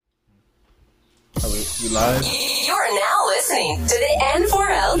We live? You're now listening to the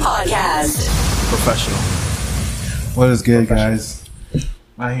N4L podcast. Professional. What is good, guys?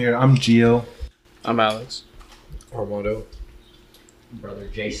 I'm Gio. I'm Alex. Armando. Brother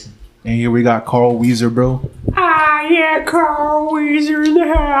Jason. And here we got Carl Weezer, bro. Ah, yeah, Carl Weezer in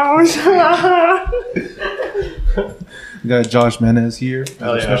the house. We got Josh Menez here as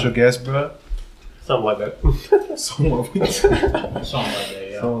Hell a yeah. special guest, bro. Something like that. Something like that. Something like that,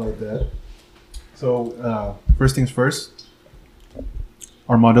 yeah. Something like that. So, first things first.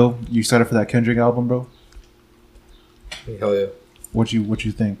 Armando, you excited for that Kendrick album, bro? Hell yeah. What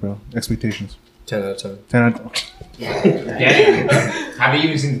you think, bro? Expectations? 10 out of 10. 10 out of Damn. Have you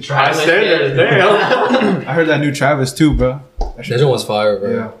even seen the High trailer? standards, damn. I heard that new Travis too, bro. This one's fire,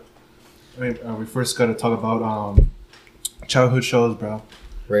 bro. Yeah. I mean, we first got to talk about childhood shows, bro.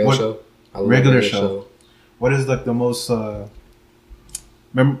 Regular show. I love Regular show. What is like the most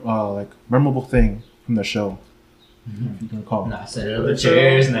memorable thing from the show? If you can recall. Nah, set it up the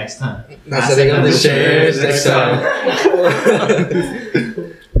chairs next time. Not setting up the chairs next time.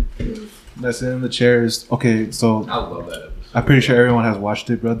 That's in the chairs. Okay, so I love that episode. I'm pretty sure everyone has watched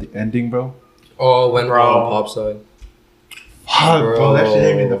it, bro. The ending, bro. Oh, when Bro. Pop side. Fuck, bro, that shit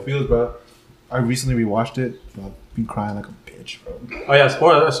hit me in the Bro. feels, bro. I recently rewatched it. Bro, I've been crying like a bitch, bro. Oh, yeah,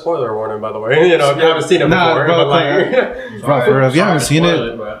 spoiler warning, by the way. You know, if you haven't seen it Nah, before. bro, but like, Bro, for real, if you haven't seen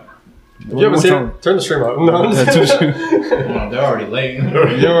it, bro. if you haven't seen it, turn the stream up. No, I'm Yeah, just too- They're already late.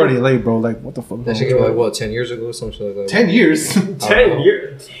 You're already late, bro. Like, what the fuck? That shit came out like, what, 10 years ago or something like that? 10 years? 10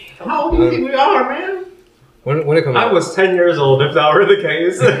 years? How old do you think we are, man? When it come Mm. out? Oh, I was 10 years old, if that were the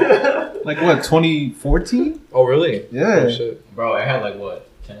case. Like, what, 2014? Oh, really? Yeah. Oh, shit. Bro, it had like what?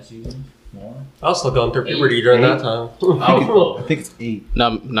 10 seasons? More? I was still going through puberty during that time. I think it's 8.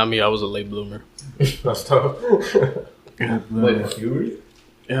 Not me. I was a late bloomer. That's tough. Wait, puberty?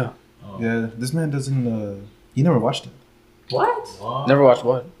 Yeah. Yeah, this man doesn't, he never watched it. What? What? Never watched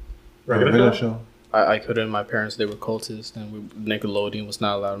what? Regular show? I couldn't. My parents, they were cultists, and Nickelodeon was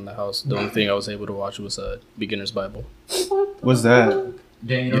not allowed in the house. The only thing I was able to watch was Beginner's Bible. What's that?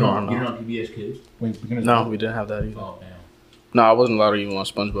 Damn, you You don't don't know PBS Kids? Wait, beginner's No, we didn't have that either. Oh, damn. No, I wasn't allowed to even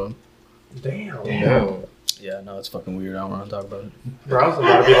watch SpongeBob. Damn. Damn. Yeah, no, it's fucking weird. I don't want to talk about it. Bro, I was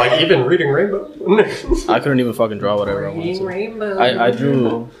about to be like, even reading Rainbow. I couldn't even fucking draw whatever I wanted to. Rainbow.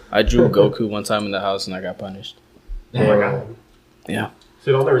 I drew Goku one time in the house, and I got punished. Oh my god. Yeah. See,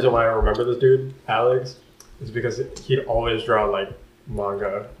 the only reason why I remember this dude, Alex, is because he'd always draw like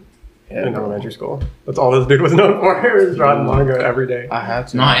manga in elementary school. That's all this dude was known for. He was drawing manga every day. I had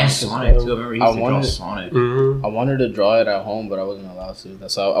to. No, and Sonic too. I remember he I used to draw wanted- Sonic. Mm-hmm. I wanted to draw it at home, but I wasn't allowed to.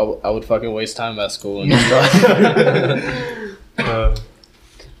 That's how I would fucking waste time at school and just draw it.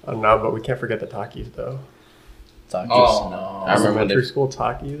 I don't know, but we can't forget the Takis though. Takis. Oh, no. I remember when Elementary they. school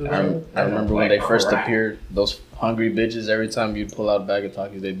Takis. I remember when they first crack. appeared. Those hungry bitches. Every time you'd pull out a bag of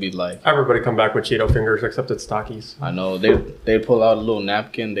Takis, they'd be like, Everybody come back with Cheeto fingers except it's Takis. I know they'd pull out a little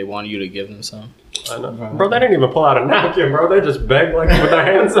napkin. They wanted you to give them some. I know. Bro, they didn't even pull out a napkin, bro. They just begged like with their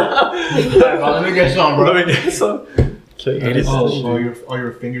hands out. Let me get some, bro. Let me get some. Kids, all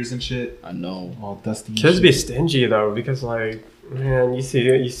your fingers and shit, I know. all dusty. and kids shit. be stingy though, because like, man,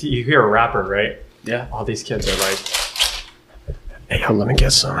 you hear a rapper, right? Yeah. All these kids are like, "Hey, yo, let me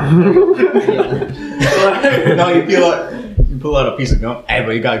get some." No, you pull out a piece of gum. Hey,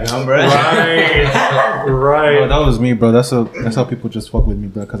 bro, you got gum, bro? Right, Bro, right. that was me, bro. That's how people just fuck with me,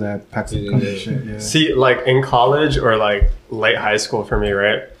 bro. Because I had packs of gum and shit. Yeah. See, like in college or like late high school for me,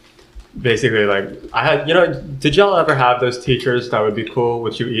 right? Basically, like I had, did y'all ever have those teachers that would be cool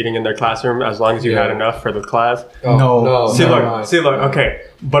with you eating in their classroom as long as you had Yeah. enough for the class? No. See, look, okay.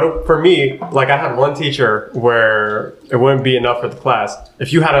 But for me, like I had one teacher where it wouldn't be enough for the class.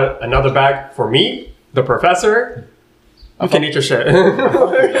 If you had another bag for me, the professor, you can eat your shit.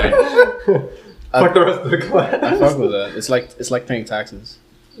 Fuck the rest of the class. I fuck with that. It's like paying taxes.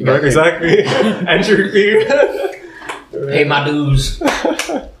 You Right, gotta pay- exactly. Entry fee. Pay my dues.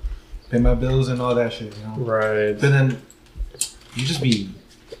 Pay my bills and all that shit, you know. Right. But then you just be,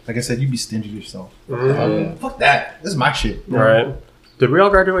 like I said, you be stingy yourself. Mhm. Fuck that. This is my shit. Right. Did we all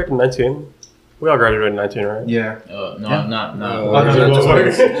graduate in 19? We all graduated in 19, right? Yeah. No, Yeah. not. Oh,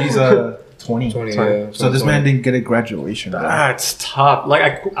 no, he's 20. 20, Sorry. yeah. So this man didn't get a graduation. Bro. That's tough.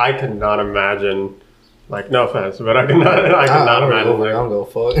 Like I could not imagine. Like no offense, but I could not imagine. I don't go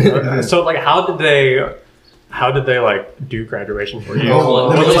fuck. So like, how did they like do graduation for you? Oh,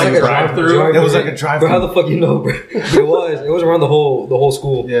 was it like drive through? It was like a drive Bro, how through. the fuck you know, bro? It was around the whole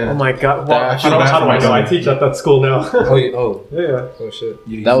school. Yeah. Oh my god! Well, That- how do I know? I teach at that school now. Oh, Yeah, oh shit.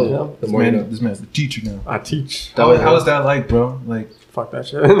 Yeah, That he's- was- The more you know. this man's the teacher now. I teach. How is that like, bro? Like, fuck that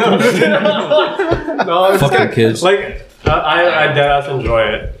shit. No, it's Fuck them kids. Like, I deadass enjoy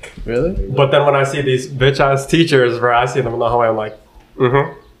it. Really? But then when I see these bitch ass teachers, where I see them in the hallway, I'm like,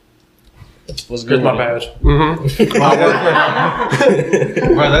 What's here's good? my badge. Mm-hmm.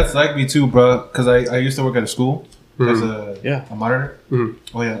 Bro, that's like me too, bro. Because I used to work at a school as a monitor.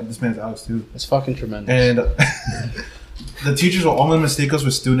 Oh yeah, this man's Alex too. It's fucking tremendous. And the teachers will only mistake us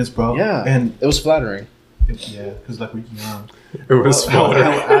with students, bro. Yeah, and it was flattering. yeah, because like we young. It was How fun.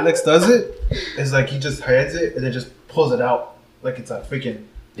 Alex does it is like he just hides it and then just pulls it out like it's a freaking.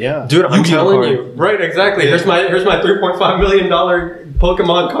 Yeah, Dude, I'm Yu-Gi-Oh telling card. you. Right, exactly. Yeah. Here's my $3.5 million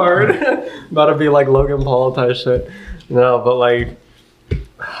Pokemon card. About to be like Logan Paul type shit. No, but like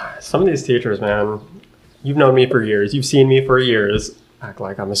some of these teachers, man, you've known me for years. You've seen me for years. Act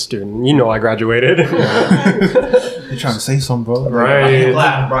like I'm a student. You know I graduated. They're trying to say something, bro. Right.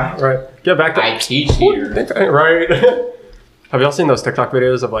 Bro. Right. Get back to I teach here. right. Have y'all seen those TikTok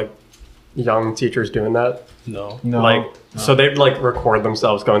videos of like young teachers doing that? no. No. Like, so they'd like record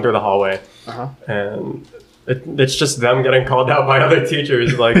themselves going through the hallway, Uh-huh. and it's just them getting called out by other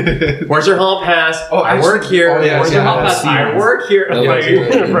teachers. Like, where's your hall pass? Oh, I actually- work here. oh, yeah, Where's yeah, your hall I've pass? seen I it. work here. Yeah, Like,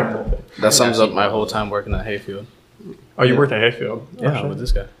 yeah. That sums up my whole time working at Hayfield. oh, you worked at Hayfield? Yeah, Oh, with shit.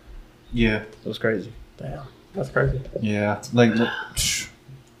 this guy. Yeah, It was crazy. Damn, that's crazy. yeah. Like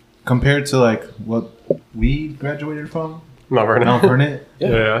compared to like what we graduated from, Mount Vernon. Mount Vernon.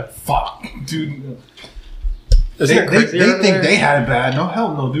 Yeah. Fuck, dude. Isn't They, it they, crazy? they over think there? they had it bad. No,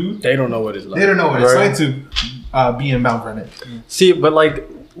 hell no, dude. They don't know what it's like. They don't know what it's Right. like to be in Mount Vernon. See, but like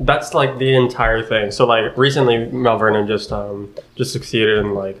that's like the entire thing. So like recently, Mount Vernon just succeeded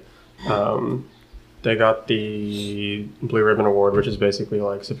in like they got the Blue Ribbon Award, which is basically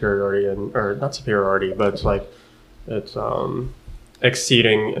like superiority or not superiority, but it's like it's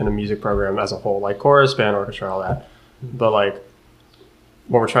exceeding in a music program as a whole, like chorus, band, orchestra, all that. But like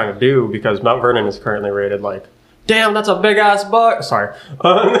what we're trying to do, because Mount Vernon is currently rated like, damn, that's a big ass buck. Sorry.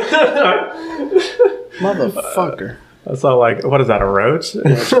 Motherfucker. That's not like, what is that, a roach?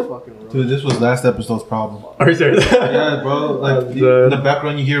 Dude, this was last episode's problem. Are you serious? Yeah, bro. Like in the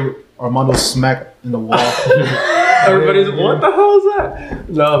background, you hear Armando smack in the wall. Everybody's, what the hell is that?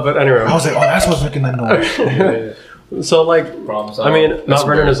 No, but anyway. I was like, oh, that's what's making that noise. So like, Problem I mean, solved. Mount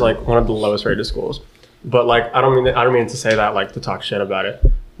Vernon is like one of the lowest rated schools, but like, I don't mean to say that like to talk shit about it.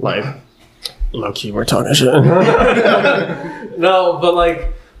 Like, low key, we're talking shit. No, but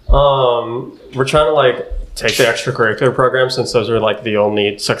like, we're trying to like take the extracurricular program, since those are like the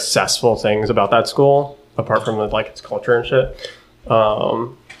only successful things about that school, apart from like its culture and shit.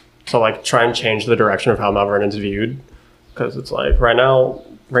 So like try and change the direction of how Mount Vernon's viewed, because it's like right now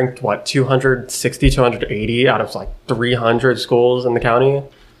ranked what 260, 280 out of like 300 schools in the county.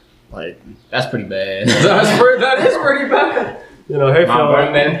 Like That's pretty bad. that is pretty bad. You know, Mount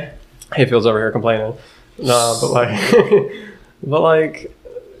Vernon. Hayfield's over here complaining. No, but like, but like,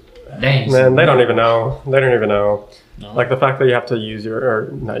 Dang. man, they don't even know. They don't even know. No. Like the fact that you have to use your,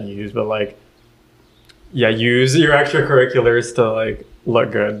 or not use, but like, yeah, use your extracurriculars to like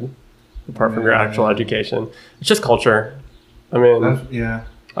look good, apart from your actual education. It's just culture. I mean, Yeah.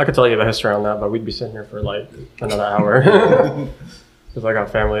 I could tell you the history on that, but we'd be sitting here for like another hour. Because I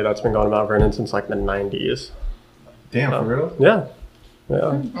got family that's been going to Mount Vernon since like the 90s. Damn, for real? Yeah.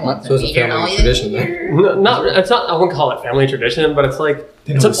 Yeah. So it's a family tradition then. It's not, I wouldn't call it family tradition, but it's like,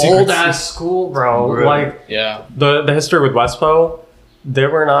 They it's know an the secrets. old ass school, bro. Really? Like, Yeah. the history with Westpo, they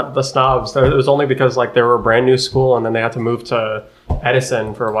were not the snobs. It was only because like they were a brand new school, and then they had to move to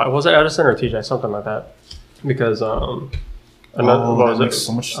Edison for a while. Was it Edison or TJ? Something like that. Because another, Oh, what that was makes it?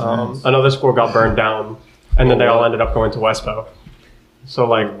 so much sense. Another school got burned down, and then they all ended up going to Westpo. So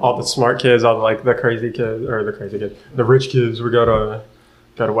like all the smart kids, all the, like the crazy kids, or the crazy kids, the rich kids would go to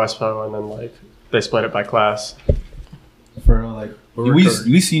Westpo, and then like they split it by class. For real, like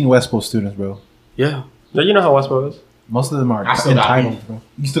we seen Westpo students, bro. Yeah. Now, you know how Westpo is. Most of them are I still got entitled, bro.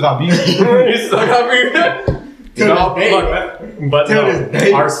 You still got beef. You still got me. No, look, but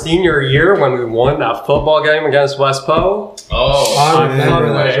no, our senior year when we won that football game against Westpo, Oh. I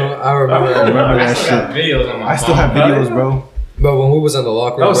remember that. way. Joint. I remember that. Remember I that still got shit. videos on my I still have phone. videos, bro. But when we was in the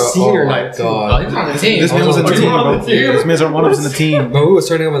locker That room, was bro, senior oh my night, too. Oh, god. he was on the team. This man was in the Oh, team, you on bro. the team? This man's one of us in the team. But we was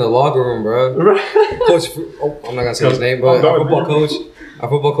turning up in the locker room, bro. Coach, I'm not gonna say his name, but our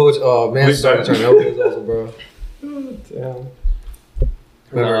football coach, man, started turning up. It was awesome, bro. yeah.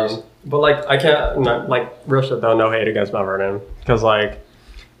 Memories. But like I can't like real shit though. No hate against Mount Vernon, because like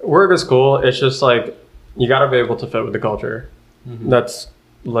we're a good school. It's just like you got to be able to fit with the culture. That's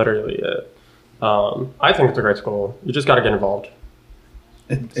literally it. I think it's a great school. You just got to get involved.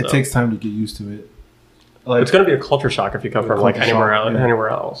 It So. takes time to get used to it. Like, it's gonna be a culture shock if you come from like culture anywhere shock, else, yeah. anywhere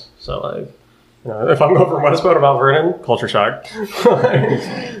else. So like, you know, if I'm going from Westboro to Mount Vernon, culture shock.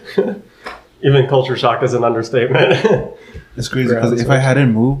 Even culture shock is an understatement. it's crazy because if I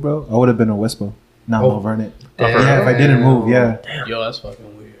hadn't moved, bro, I would have been in Westboro, not Mount Vernon. Damn. Yeah, if I didn't move, yeah, Yo, that's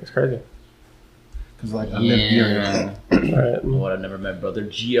fucking weird. It's crazy. because like I live here. Right. I would have never met brother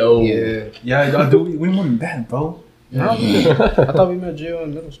Gio. Yeah. Yeah, dude, we went back, bro. I thought we met Gio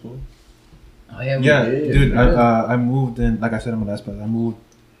in middle school. Oh, yeah, we Yeah, did. dude, I moved in, like I said in my last place, I moved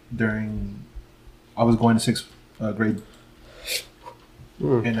during, I was going to sixth grade.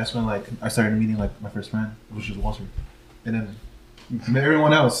 And that's when like I started meeting like my first friend, which was Walter. And then met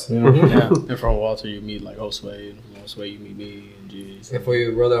everyone else. Yeah. And from Walter, you meet like Josue, and from Josue, you meet me and G's. And for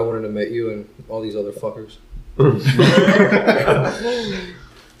your brother, I wanted to meet you and all these other fuckers.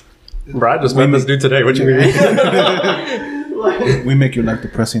 Bro, I just met this dude today. What you mean? We make your life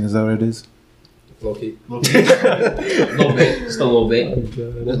depressing, is that what it is? Low key. A little bit. Just a little bit. Just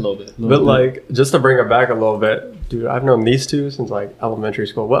a little bit. But like, just to bring it back a little bit, dude, I've known these two since like elementary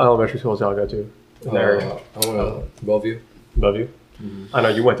school. What elementary schools y'all go to? In the area? I went to Bellevue. Above you? I know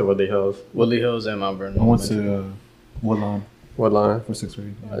you went to Woodley Hills. Woodley Hills and Mount Vernon. I went to Woodlawn Woodline. for sixth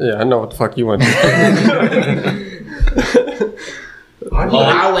grade. Yeah, I know what the fuck you went to. Oh,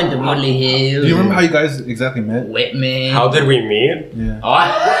 I went to Woodley Hills. Do you remember how you guys exactly met? Whitman. How did we meet? Yeah. Oh,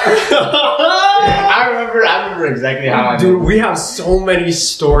 I remember exactly how I Dude, we have so many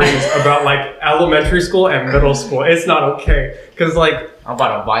stories about like elementary school and middle school. It's not okay. Cause like, I'm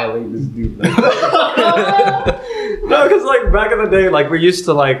about to violate this dude. no, cause like back in the day, like we used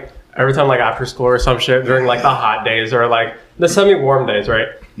to like, every time like after school or some shit during like the hot days or like the semi-warm days, right?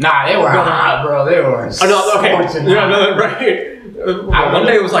 Nah, they were hot, bro. They were. Oh no, okay. Yeah, no, right. One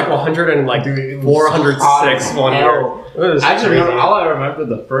day it was like 100 and like 406 one year. It was Actually, crazy. remember, all I remember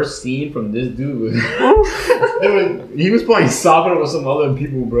the first scene from this dude was, he was playing soccer with some other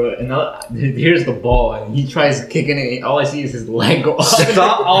people, bro. And here's the ball, and he tries kicking it. And all I see is his leg go up,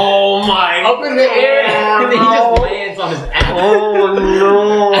 Stop. Oh my. up in the air, and then he just lands on his ass. Oh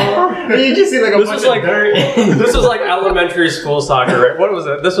no. And you just see like a This bunch was of like dirt. this was like elementary school soccer, right? What was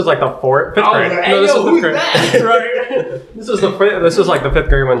it? This was like the fifth I was grade. like, No, hey, this yo, was who's fifth grade. that? Right. This was like the fifth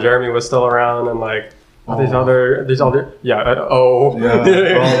grade when Jeremy was still around and like these other Yeah. but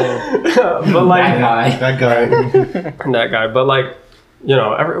like That guy. that guy. But like, you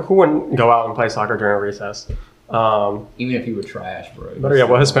know, who wouldn't go out and play soccer during recess? Even if he were trash, bro. But yeah,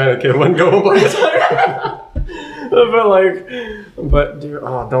 what Hispanic kid wouldn't go and play soccer? but dude,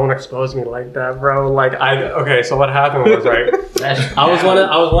 don't expose me like that, bro. Like okay, so what happened was right. I was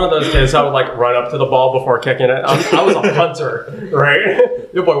one of those kids that would like run up to the ball before kicking it. I was a punter,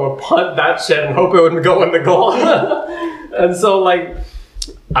 right? Your boy would punt that shit and hope it would go in the goal. And so like,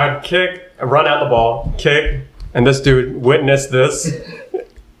 I'd kick, run out the ball, kick, and this dude witnessed this.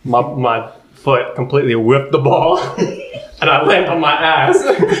 My foot completely whipped the ball, and I landed on my ass.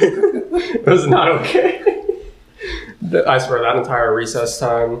 It was not okay. I swear that entire recess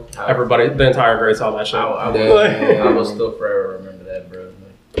time, everybody, the entire grade saw that shit. I will still forever remember that, bro.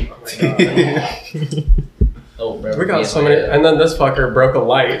 We got so many, and then this fucker broke a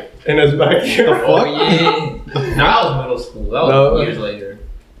light in his backyard. Oh yeah. No, that was middle school. That was years later.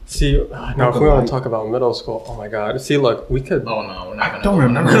 See, now if we want to talk about middle school, oh my god. See, look, we could. Oh no, we're not gonna. I don't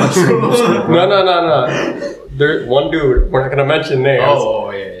remember much from middle school, bro. No. There's one dude. We're not gonna mention names. Oh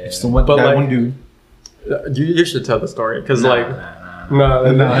yeah. It's the one, But that like- one dude. You should tell the story because Nah. no.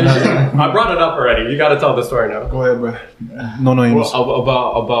 I brought it up already. You got to tell the story now. Go ahead, bro. No names. Well,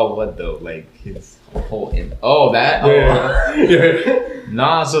 about what though? Like his whole. That. Yeah.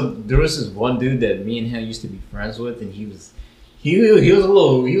 Nah. So there was this one dude that me and him used to be friends with, and he was a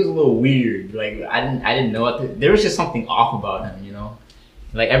little weird. Like I didn't know what. There was just something off about him, you know.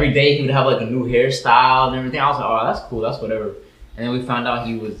 Like every day he would have like a new hairstyle and everything. I was like, oh, that's cool. That's whatever. And then we found out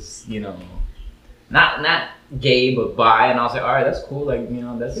he was, you know, not gay but bi, and I was like, all right, that's cool. Like, you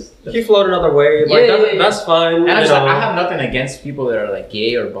know, that's He float another way. Like Yeah. that's fine. And I'm you just like, know. I have nothing against people that are like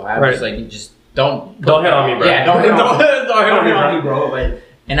gay or bi. I'm Right. just like, you just don't hit on me, bro. Yeah, don't hit on me. Don't hit on me, bro. Like,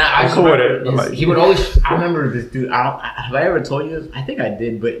 and I I'm cool with it. remember Like- he would always. I remember this dude. Have I ever told you this? I think I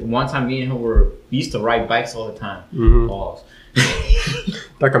did. But one time, me and him we used to ride bikes all the time. Mhm. Balls.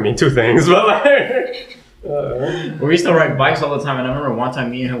 That could mean two things, but like. We used to ride bikes all the time, and I remember one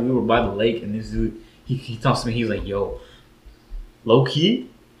time, me and him, we were by the lake, and this dude, he talks to me. He was like, "Yo, low key,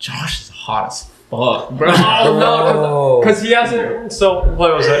 Josh is hot as fuck, bro." Oh no, because he hasn't. So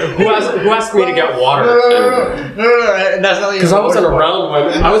what was it? Who asked me to get water? No, that's not even. Because I wasn't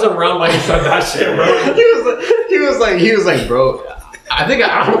around when he said that shit, bro. He was like, bro. I think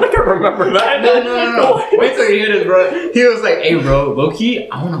I don't think I remember that. No. Wait till you hear this, bro. He was like, "Hey, bro, low key,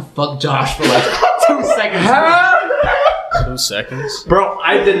 I want to fuck Josh for like 2 seconds." 2 seconds? Bro,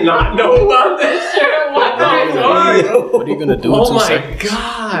 I did not know about this shit. What are you gonna do? Oh in 2 seconds?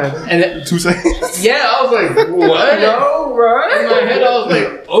 God! And then, 2 seconds. yeah, I was like, "What?" No, bro. In my head, I was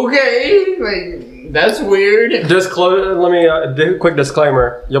like, "Okay, like that's weird." Let me do a quick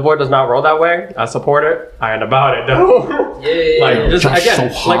disclaimer. Your boy does not roll that way. I support it. I ain't about it though. Yeah. Like just Josh again,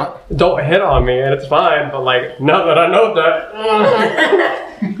 so hot. like don't hit on me and it's fine. But like now that I know that.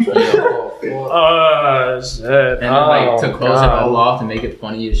 Shit. And then, like, to close it God. all off to make it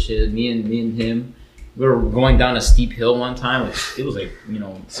funny as shit, me and him, we were going down a steep hill one time. It was like, you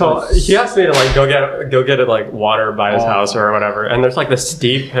know. So he asked me to like go get it like water by his house or whatever. And there's like this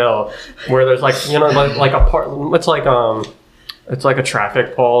steep hill where there's like, you know, like a part. It's like a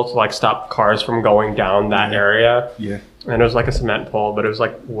traffic pole to like stop cars from going down that area. Yeah. And it was like a cement pole, but it was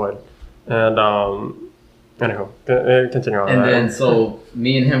like wood. And anyhow, continue on. And then so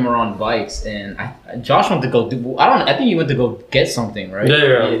me and him were on bikes, and Josh went to go do. I think he went to go get something, right?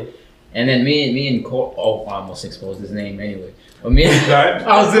 Yeah. And then me and Cole. Oh, I almost exposed his name anyway. But me and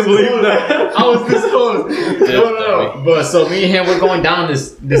I was disclosed. I was disclosed. No. But so me and him, we're going down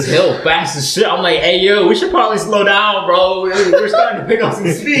this hill fast as shit. I'm like, hey yo, we should probably slow down, bro. We're starting to pick up some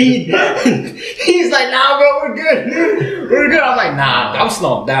speed. He's like, nah, bro, we're good. We're good. I'm like, nah, I'm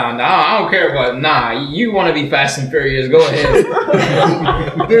slowing down. Nah, I don't care about. Nah, you want to be fast and furious? Go ahead.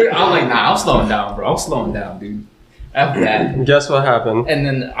 Dude, I'm like, nah, I'm slowing down, bro. I'm slowing down, dude. After that, guess what happened? and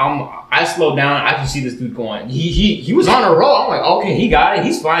then I slowed down. I can see this dude going. He was on a roll. I'm like, okay, he got it.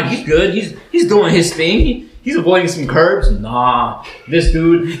 He's fine. He's good. He's doing his thing. He's avoiding some curbs. Nah, this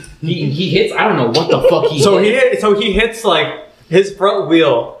dude he hits. I don't know what the fuck he. He hits like his front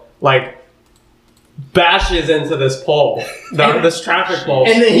wheel like bashes into this pole, this traffic pole,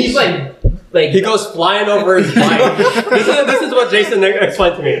 and then he's like he goes flying over his bike. this is what Jason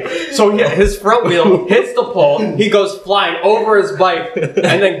explained to me. So his front wheel hits the pole. He goes flying over his bike, and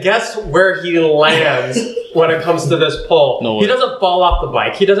then guess where he lands when it comes to this pole? No way. He doesn't fall off the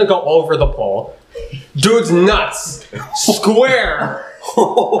bike. He doesn't go over the pole. Dude's nuts, square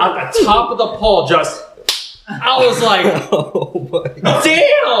at the top of the pole. Just, I was like,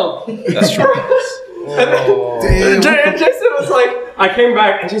 damn. That's true. And Jason was like, I came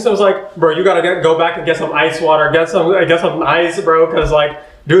back and Jason was like, bro, you gotta go back and get some ice water, get some ice, bro, because like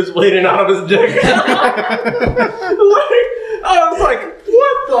dude's bleeding out of his dick. I was like,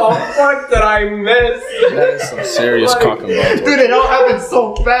 what the fuck did I miss? That's some serious cocking about. dude, it all happened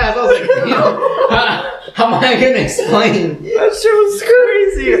so fast. I was like, yo, how am I gonna explain? That shit was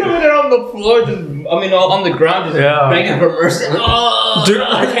crazy. He's over there on the floor, on the ground, just begging for mercy. Oh, Dude,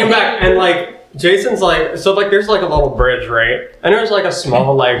 I came back and like Jason's like, so like there's like a little bridge, right? And there's like a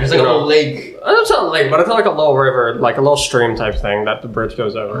small like, there's like a little lake. It's not a lake, but it's like a little river, like a little stream type thing that the bridge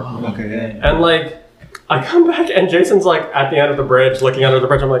goes over. Okay, yeah. And like, I come back and Jason's like at the end of the bridge, looking under the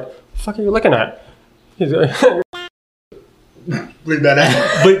bridge. I'm like, what the fuck are you looking at? He's like, Bleep that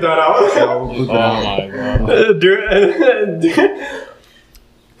out. bleep that out. Oh my god. Dude,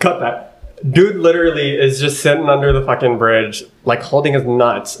 cut that. Dude literally is just sitting under the fucking bridge, like holding his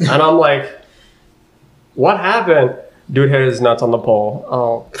nuts. And I'm like, what happened? Dude hit his nuts on the pole.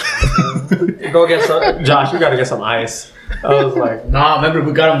 Oh. Go get some. Josh, you gotta get some ice. I was like, Nah, remember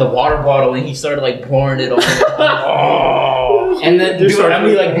we got him the water bottle and he started like pouring it on. Oh. And then dude,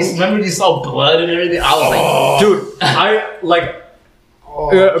 remember you saw blood and everything? I was like, dude, I like.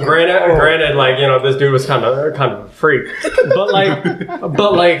 Granted, like, you know, this dude was kind of a freak, but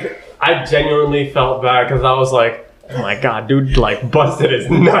like, I genuinely felt bad because I was like, oh my god, dude, like busted his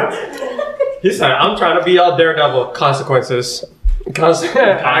nuts. He said, I'm trying to be all daredevil. Consequences.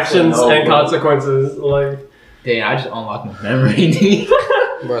 Actions and consequences. Like, dang, I just unlocked my memory.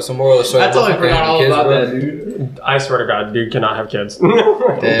 Bro, some more of the story. I totally forgot all about that, dude. I swear to God, dude cannot have kids.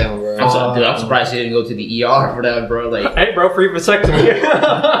 Damn, bro. I'm surprised he didn't go to the ER for that, bro. Like, Hey, bro, free vasectomy.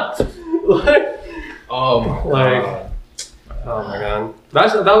 Like, oh my god. oh my god.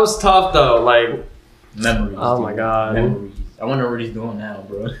 That was tough though. Like, Memories. oh my god. Memories. I wonder what he's doing now,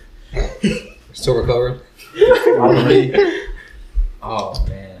 bro. Still recovering? Oh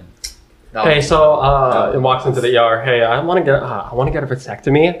man. Hey, so it walks into the ER. Hey, I want to get a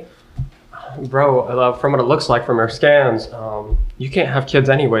vasectomy, bro. From what it looks like from your scans, you can't have kids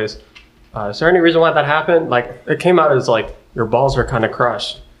anyways. Is there any reason why that happened? Like, it came out as like your balls are kind of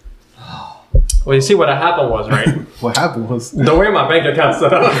crushed. Well, you see what happened was, right? What happened was The way my bank account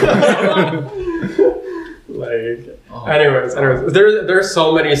set up. Like, week. Oh, Anyways, there's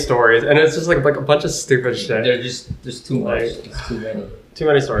so many stories, and it's just like a bunch of stupid shit. There's too much. It's too many. Too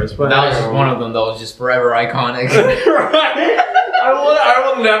many stories, but That was just one of them that was just forever iconic. Right?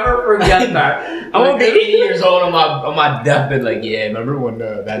 I will never forget that. I'm gonna be 80 years old on my deathbed, like, yeah, remember when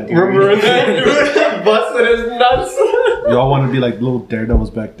that dude Remember that dude busted his nuts? Y'all want to be like little daredevils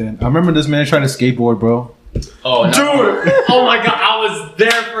back then. I remember this man trying to skateboard, bro. Oh, no. Dude! Oh my god, I was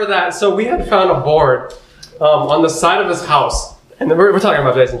there for that. So we had found a board on the side of his house. And we're talking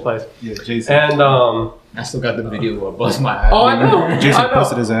about Jason's place. Yeah, Jason. And I still got the video where I bust my ass. oh, I know. Jason I know.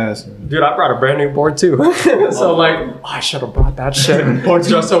 busted his ass. Dude, I brought a brand new board too. So I should have brought that shit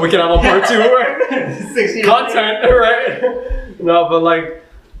just so we can have a part 2, right? 6 years Content, right? No, but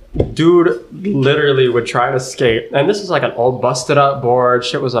dude literally would try to skate, and this is like an old busted up board.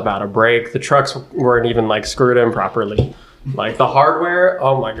 Shit was about to break. The trucks weren't even screwed in properly. Like the hardware,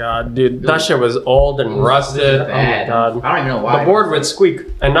 oh my god, dude, that shit was old and rusted. Oh my god, I don't even know why. the board would squeak,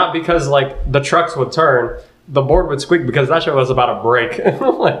 and not because the trucks would turn. The board would squeak because that shit was about to break.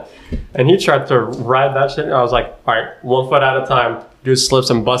 And he tried to ride that shit. And I was like, all right, 1 foot at a time. Dude slips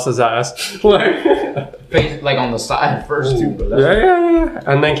and busts his ass. Face on the side first too. But Yeah.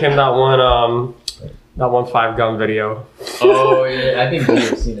 And then came that one 5-gun video. Oh yeah, I think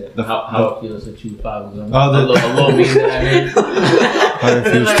you've seen it. How it feels to chew 5 gum. Oh, a little meme that I made. How it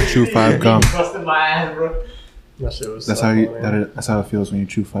feels to chew 5 gum. Busting my ass, bro. That shit was That's so how funny. that's how it feels when you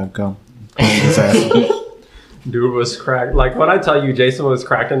chew 5 gum. His ass. Dude was cracked. When I tell you Jason was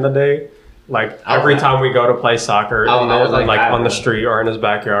cracked in the day, every time we go to play soccer, I was on the street or in his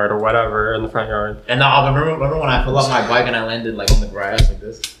backyard or whatever, in the front yard. And I remember when I fell off my bike and I landed on the grass like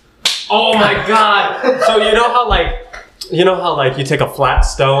this. Oh my god! So you know how you take a flat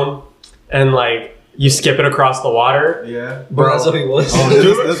stone and you skip it across the water? Yeah. Bro, that's what he was. So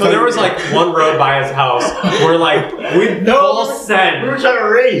there was one road by his house where we full send. We were trying to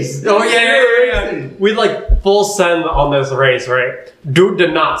race. Oh yeah. We full send on this race, right? Dude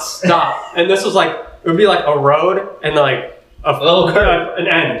did not stop, and this was it would be a road and an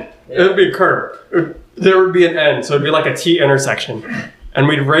end. It would be a curve. There would be an end, so it'd be a T intersection, and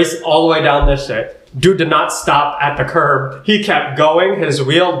we'd race all the way down this shit. Dude did not stop at the curb. He kept going his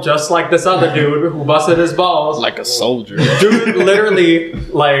wheel just like this other dude who busted his balls. Like a soldier. Dude literally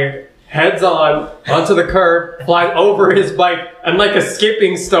heads on onto the curb, flies over his bike, and like a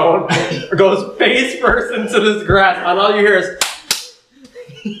skipping stone goes face first into this grass, and all you hear is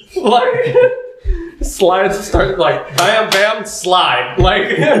slides start bam bam slide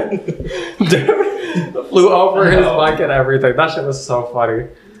dude flew over his bike and everything. That shit was so funny.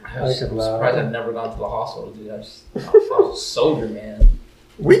 I'm surprised I've never gone to the hospital, dude. I was a soldier, man.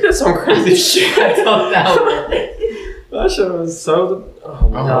 We did some crazy shit. I thought that That shit was so. Oh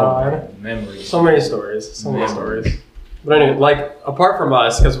my god. Memories. So many stories. So many stories. But anyway, apart from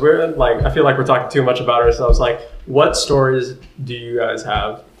us, because we're I feel like we're talking too much about ourselves. What stories do you guys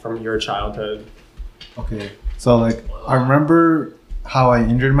have from your childhood? Okay, so I remember how I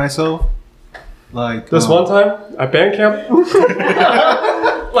injured myself. This one time at band camp.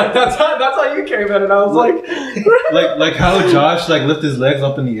 That's how you came in, and I was like how Josh lifted his legs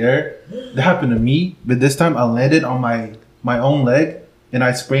up in the air. That happened to me, but this time I landed on my own leg and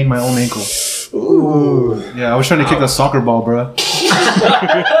I sprained my own ankle. ooh. Yeah, I was trying to kick a soccer ball, bro.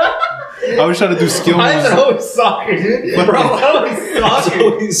 I was trying to do skill Why is it moves. always soccer, dude? Bro,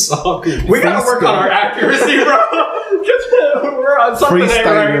 always soccer. We gotta work on our accuracy, bro. We're on something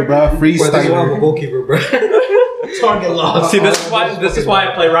Freestyler, right? bro. Bro, this is why I'm a Freestyler. goalkeeper, bro. Target lost. See, this is why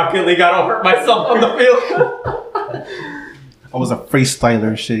I play Rocket League. I don't hurt myself on the field. I was a freestyler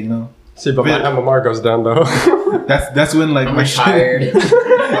and shit, you know. See, but my MMR goes down though. That's when I'm my shit. tired. Dude,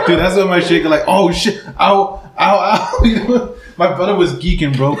 that's when my shit go oh shit, ow, ow, ow. You know, my brother was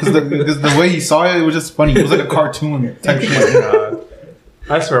geeking, bro, because the way he saw it was just funny. It was like a cartoon type shit. God.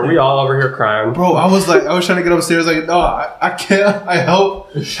 I swear, we all over here crying. Bro, I was trying to get upstairs, no, I can't. Help,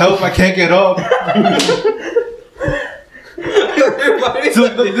 I can't get up. So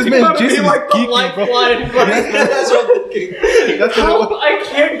this man Jason is geeking, bro. That's what I'm thinking. That's Help, I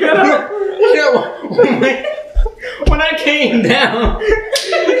can't get up. When I came down.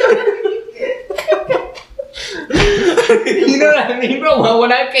 You know what I mean, bro?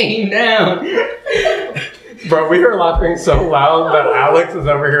 When I came down. Bro, we were laughing so loud that Alex is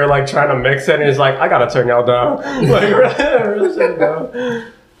over here trying to mix it, and he's like, I gotta turn y'all down. Really shut down.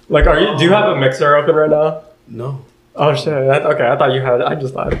 Do you have a mixer open right now? No. Oh shit! Okay, I thought you had. I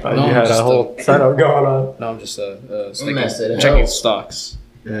thought No, you had just a whole setup going on. No, I'm just Mess it up. checking stocks.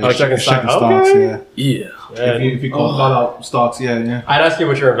 Yeah, Oh, checking stocks. stocks. Okay. Yeah. Yeah. If you call out stocks, yeah. I'd ask you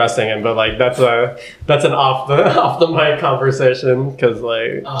what you're investing in, but like that's an off the mic conversation because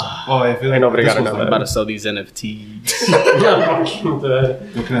like Oh, I feel like ain't nobody this gotta was know I'm like- about to sell these NFTs. I'm fucking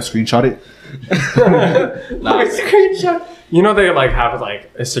dead. Can I screenshot it? Nah, Screenshot. You know they like have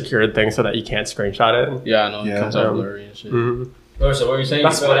like a secured thing so that you can't screenshot it. yeah, I know. Yeah. It comes out blurry and shit. Mm-hmm. Oh, so what were you saying?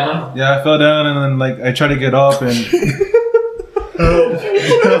 That's You fell what down? Yeah, I fell down and then like I tried to get up and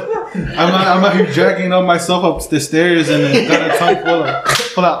I'm out here dragging up myself up the stairs and then got a tongue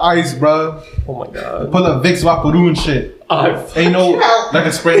full of ice, bro. Oh my god. Full of Vicks Vaporub and shit. Ain't no like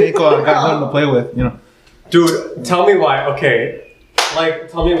a sprained ankle. I got nothing to play with, you know. Dude, tell me why. Okay, like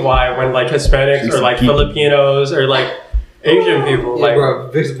tell me why when like Hispanics or like Filipinos or like Asian people Yeah, like. bro,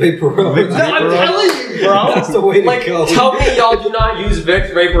 Vicks Vaporub. Vicks I'm Vaporub. telling you, bro. That's the way to Like, go. tell me y'all do not use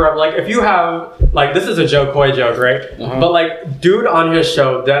Vicks Vaporub. Like, if you have, like, this is a Joe Coy joke, right? But like, dude on his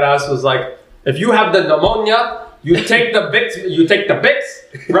show, deadass was like, if you have the pneumonia, you take the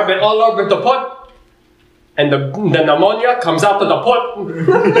Vicks, rub it all over the pot, and the pneumonia comes out of the pot.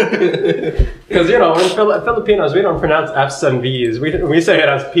 Because you know, in Filipinos, we don't pronounce F's and V's. We say it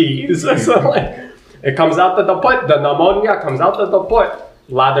as P's. So like, it comes out of the pot. The pneumonia comes out of the pot.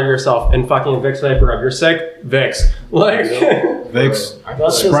 Lather yourself in fucking Vicks Vaporub. You're sick, Vicks. Like Vicks, that's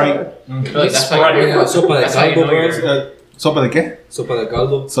just Sprite. I feel like that's how Sprite. you Yeah, sopa de That's how you caldo, know you're- bro. Sopa de qué? Sopa de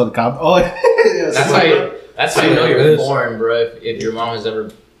caldo. So the cab. Oh, That's how you know Yeah, it you're is. foreign, bro. If your mom has ever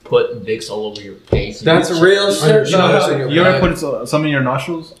put Vicks all over your face. That's real shit. You know, though. that's in your you ever bag. put some in your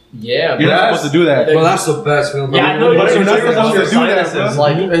nostrils? Yeah, You're bro. not supposed to do that. Bro, that's the best feeling. Yeah, I know. But But you're it's not like supposed your to do that, sinuses. bro.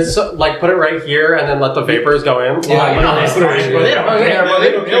 Like, it's so, like put it right here and then let the vapors go in. Yeah, You know, that's put it fine, in bro. They don't care, bro.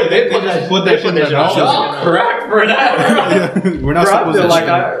 They don't care. They put that. Put that shit in your nostrils. Oh, correct for that. We're not Bro, I supposed feel to.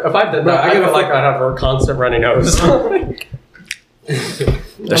 like if I did Bro, that, I I gotta feel like fuck- I'd have a constant runny nose.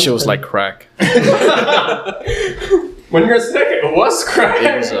 That shit was like crack. When you're sick, it was crack.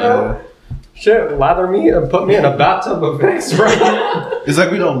 It was, bro. Shit, lather me and put me in a bathtub of Vicks, bro. It's like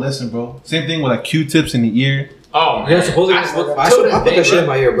we don't listen, bro. Same thing with like Q-tips in the ear. Oh, Yeah, supposedly I put that shit in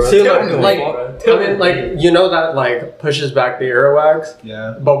my ear, bro. See, I don't give a like, fuck. I mean, like, you know that, like, pushes back the earwax?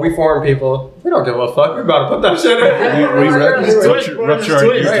 Yeah. But we foreign people, we don't give a fuck. We about to put that shit in. We rupture our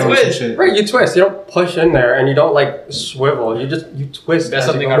ears Right, and twist. shit. Right, you twist. You don't push in there and you don't, like, swivel. You twist. That's as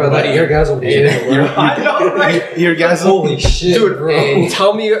something you our go. Bro, that buddy- eargasm shit, bro. I know, right? Eargasm. Holy shit, Dude, bro.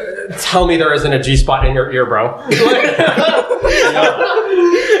 tell me there isn't a G spot in your ear, bro.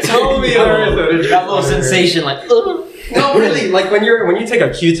 Tell me there isn't. that little sensation, like, ugh. No, really. Like when you take a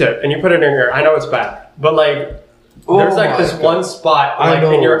Q-tip and you put it in your ear, I know it's bad, but like there's like this one spot I like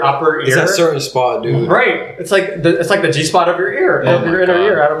know. in your upper ear. It's that certain spot, dude. Right. It's like the G spot of your ear, of your inner God.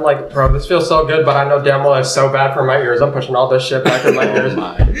 ear. And I'm like, bro, this feels so good, but I know damn well it's so bad for my ears. I'm pushing all this shit back in my ears.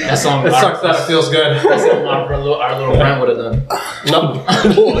 That's on It sucks that it feels good. That's something our little friend would have done. No.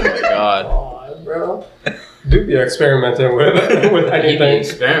 Oh my god. God, bro. Dude be experimenting with He'd be anything.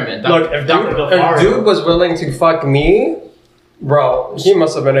 experiment. Look, if dude was willing to fuck me, bro, he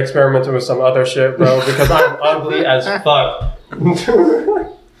must have been experimenting with some other shit, bro, because I'm ugly as fuck.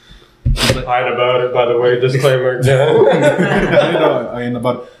 Fine about it, by the way, disclaimer again. I ain't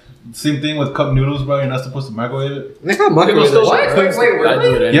about it. Same thing with cup noodles, bro. You're not supposed to microwave it. They got microwave still that shit, like- bro. Wait, I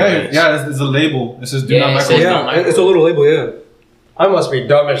do it Yeah, anyways. yeah. It's a label. It says do Yeah, not it says microwave. no. Yeah, it's a little label, yeah. I must be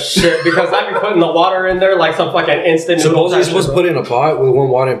dumb as shit because I be putting the water in there like some fucking instant noodle. Supposedly you're type supposed to shit, put it in a pot with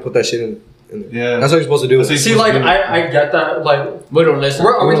warm water and put that shit in there. Yeah. That's what you're supposed to do. That's bro. See, like I get that. Like, We don't listen.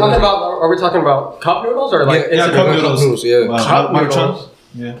 are we talking about cup noodles or like Yeah, instant cup noodles? noodles. Yeah. Cup Maruchan? noodles.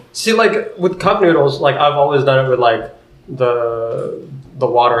 Yeah. See, like with cup noodles, like I've always done it with like the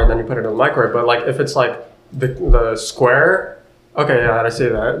water and then you put it in the microwave. But like if it's like the square, okay, yeah, I see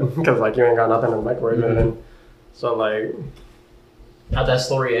that because like you ain't got nothing in the microwave and then so like How'd that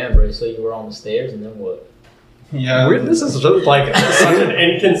story end, bro? So you were on the stairs and then what? Yeah. weird. This is just like such an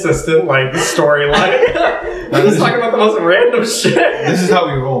inconsistent like storyline. We're just talking about the most random shit. This is how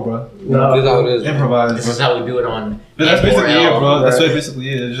we roll, bro. This is how it is. Improvise. This is how we do it on. But that's basically it, bro. That's Right. what it basically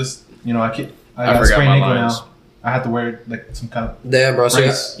is. It's just, you know, I I got a forgot sprained my ankle lines. now. I had to wear like some kind of Damn, bro. So you,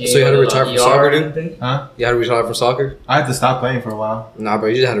 brace. so you had to retire from soccer, dude? Huh? You had to retire from soccer? I had to stop playing for a while. Nah, bro.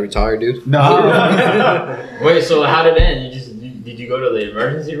 You just had to retire, dude. No. Wait, so how did it end? Did you go to the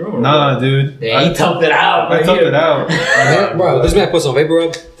emergency room? Or Nah, what? dude. Yeah, he toughed it out. I toughed it out. Man, bro, this man put some vapor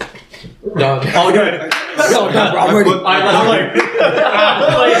rub. Done. All good. No, done, bro. I'm ready. I'm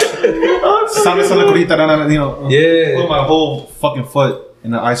like, Sale la colita, you know. Yeah. Put my whole fucking foot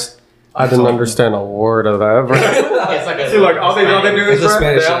in the ice. I didn't understand a word of that, bro. It's like a, See, like all they do It's is a bro,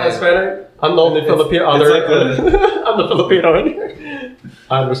 Spanish they all thing. Hispanic. I'm the only Filipino. it's like I'm the Filipino in here.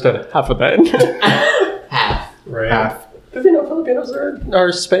 I understood half of that. Half. Right. Half. Because Filipinos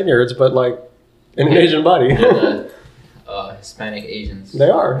are Spaniards, but like in an Asian body. Hispanic Asians. They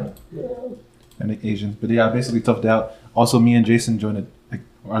are. And Asian. But yeah, I basically toughed out. Also, me and Jason joined it. Like,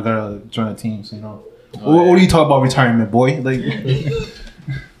 I gotta join a team, so you know. What do you talk about retirement, boy? Like,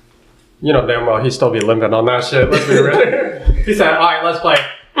 You know damn well he still be limping on that shit. Let's be real. He said, "All right, let's play."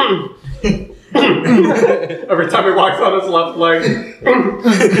 Every time he walks on his left leg.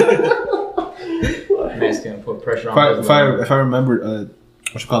 Man's gonna put pressure on. if I remember,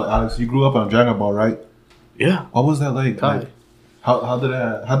 what you call it, Alex? You grew up on Dragon Ball, right? Yeah. What was that like? Kai. Like,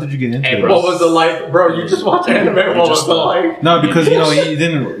 how did you get into Hey, it? bro. What was it like, bro? You just watch anime. What was it like? No, because you know you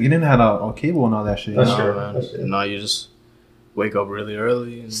didn't have a cable and all that shit. That's you know? true. Man. That's true. No, you just wake up really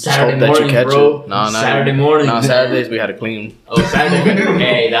early and just Saturday hope that morning, you catch bro. it. No, Saturday morning. No, Saturdays we had to clean. Oh, Saturday.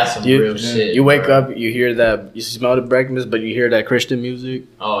 Hey, that's some real You, shit. you wake bro. up, you hear that, you smell the breakfast, but you hear that Christian music.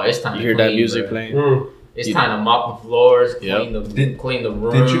 Oh, it's time. You to hear clean, that music bro. playing. It's time to mop the floors, Yep. clean the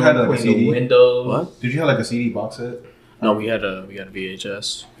room, Didn't you have, like, a clean CD? the windows. What? Did you have like a CD box set? No, we had a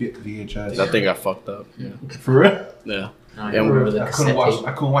VHS. VHS. That thing got fucked up. Yeah. For real? Yeah. I Yeah, remember the I cassette tape.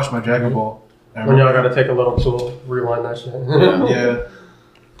 couldn't watch my Dragon Ball. I When y'all remember- gotta take a little tool, rewind that shit. Yeah.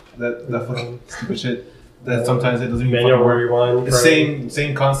 That fucking stupid shit. That sometimes it doesn't even Manual fucking work. rewind. The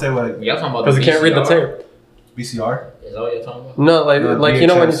same concept like Y'all talking about Because the it can't read the VCR? tape. VCR. Is that what you're talking about? No, like No, you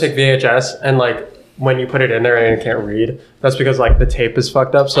know when you VHS. take VHS and like when you put it in there and it can't read, that's because like the tape is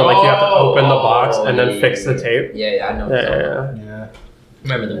fucked up. So like you have to open the box and then fix the tape. Yeah, I know. What you're talking about. Yeah.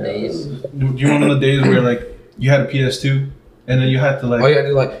 Remember the days? Do you remember the days where like you had a PS2 and then you had to like Oh yeah,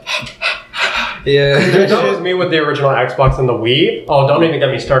 do like. Yeah. That was me with the original Xbox and the Wii. Oh, don't even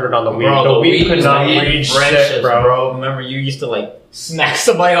get me started on the Wii. Bro, the Wii could was not like read friendships, shit, bro. Remember, you used to like smack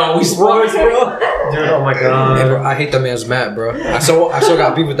somebody on Wii Sports, bro. Dude, oh my Hey, bro, god. I hate that man's Matt, bro. I still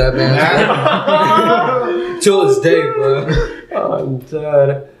got beef with that man. Till this day, bro. I'm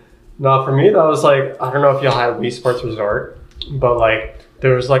dead. No, for me that was like I don't know if y'all had Wii Sports Resort, but like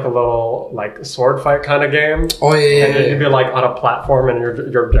there was like a little like sword fight kind of game. Oh yeah, And you'd be like on a platform, and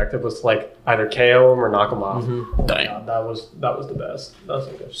your objective was to like either KO him or knock him off. Dang. Yeah, that was the best. That was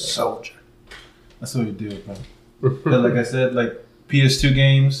some good shit. soldier. That's what you do, bro. But like I said, like PS2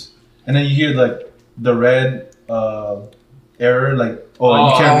 games, and then you hear like the red error, like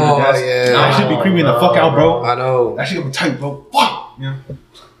you can't read the desk. yeah. That should be creeping the fuck out, bro. I know. That shit gonna be tight, bro. Fuck. Yeah.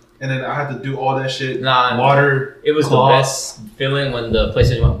 And then I had to do all that shit. Nah, Water. It was cloth. the best feeling when the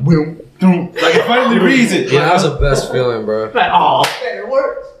PlayStation went boom. Like it finally reads it. Yeah, that's the best feeling, bro. Like, oh, it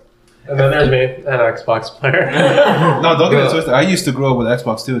works. And then there's me, an Xbox player. No, don't get it Yeah. twisted. I used to grow up with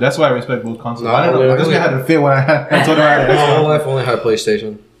Xbox too. That's why I respect both consoles. No, I don't know. yeah. This guy had to fit what I had. I told him I had an My whole Xbox. life only had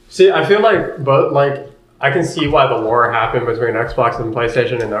PlayStation. See, I feel like, but like, I can see why the war happened between Xbox and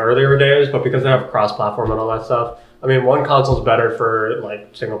PlayStation in the earlier days, but because they have cross-platform and all that stuff. I mean, one console's better for like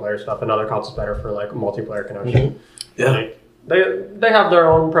single-player stuff, another console's better for like multiplayer connection. Yeah. Like, they have their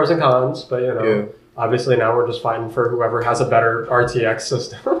own pros and cons, but you know, Yeah. obviously now we're just fighting for whoever has a better RTX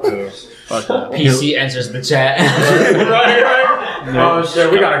system. Fuck that. PC enters the chat. right. Oh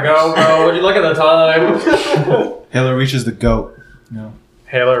shit, we gotta go, bro. Would you look at the time? Halo Reach is the GOAT. No.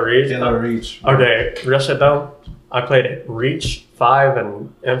 Halo Reach. Halo Reach. Okay, real shit though. I played Reach 5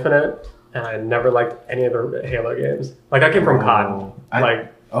 and Infinite, and I never liked any of the Halo games. Like I came from COD.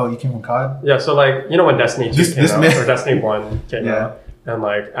 Oh, you came from COD? Yeah, so like you know when Destiny 2 This- came this out man- or Destiny 1 came Yeah. out, and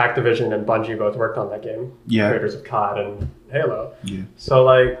like Activision and Bungie both worked on that game. Yeah. Creators of COD and Halo. Yeah. So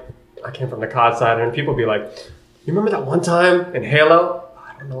like I came from the COD side, and people be like, "You remember that one time in Halo?"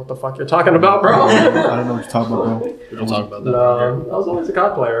 I don't know what the fuck you're talking about, bro. I don't know what you're talking about, bro. We don't talk about that. No, I was always a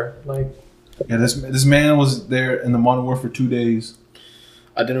COD player. Like, Yeah, this man was there in the Modern War for 2 days.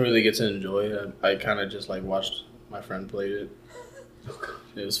 I didn't really get to enjoy it. I kind of just like watched my friend played it.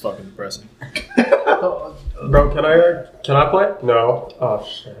 It was fucking depressing. bro, can I play? No. Oh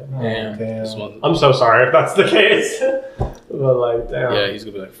shit. Damn. This one, I'm so sorry if that's the case. But like, damn. yeah, he's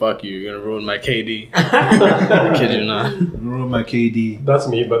gonna be like, "Fuck you! You're gonna ruin my KD." I kid you not. Ruined my KD. That's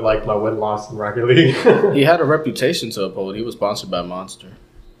me, but like my win loss in Rocket League. He had a reputation to uphold. He was sponsored by Monster.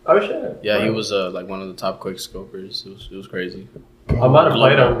 Oh shit. Yeah, he was like one of the top quick scopers. It was crazy. I might have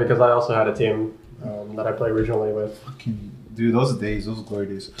played him because I also had a team that I play regionally with. Fucking dude, those days, those glory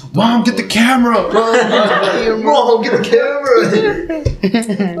days. Mom, get the camera! Mom, get the camera.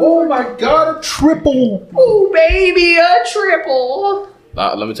 Oh my god, a triple! Oh, baby, a triple.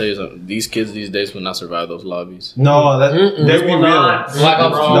 Let me tell you something. These kids these days will not survive those lobbies. No, They will not. Black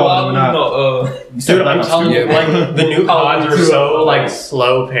Ops 2. No, not. Dude, I'm telling you, Yeah. like the new CODs are so like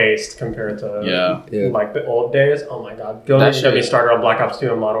slow paced compared to Yeah. like the old days. Oh my god, don't That even get me shit- started on Black Ops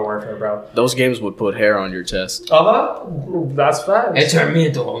 2 and Modern Warfare, bro. Those games would put hair on your chest. That's facts. It turned me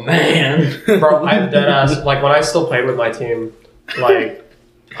into a man. Bro, I dead ass like when I still played with my team, like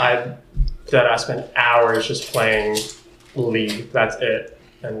I dead ass spent hours just playing League. That's it.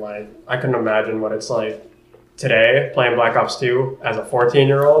 And like I couldn't imagine what it's like today playing Black Ops 2 as a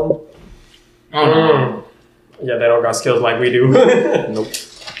 14-year-old. Oh no. Yeah, they don't got skills like we do. Nope.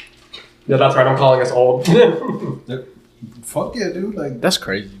 Yeah, that's right. I'm calling us old. Fuck yeah, dude. Like, That's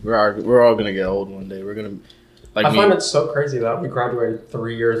crazy. We're all gonna get old one day. We're gonna like I me. find it so crazy that we graduated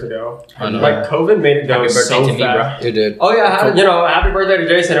 3 years ago. I know. Like COVID made it go Happy birthday so to me, fast. It did. Oh yeah, happy birthday to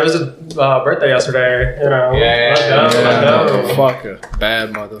Jason. It was his birthday yesterday. You know, Yeah, let's go, let's go. Fuck a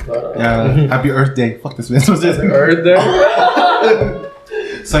bad motherfucker. yeah, happy Earth Day. Fuck this man. What's this? Earth Day.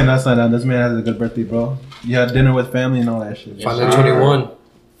 Sign down. This man has a good birthday, bro. You had dinner with family and all that shit. Yes, Finally sir. 21.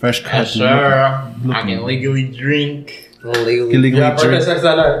 Fresh cut. Yes, dude. sir. Look- I can legally drink. Legally. Illegally Yeah, birthday drink. sex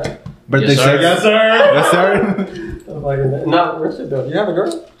that night. Birthday Yes, sir. sex. sir. Yes, sir. No, Richard, though. Do you have a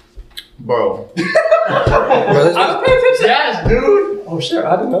girl? Bro. Bro, I was paying attention. Yes, dude. Oh shit,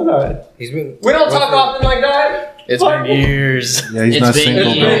 I didn't know that. he's been. We don't talk often like that. It's been years. Yeah, he's It's not been single,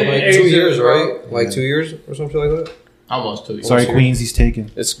 bro. years. Like 2 years, right? Like 2 years or something like that. Almost 2 years. Sorry, Queens, he's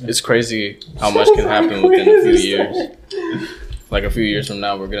taken. It's crazy how much can happen within a few years. Like a few years from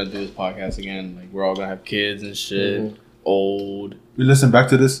now, we're gonna do this podcast again. Like we're all gonna have kids and shit. Old. We listen back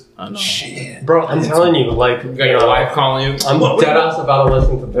to this. I know. Bro, I'm telling you, like, You got your wife calling you. I'm dead ass about to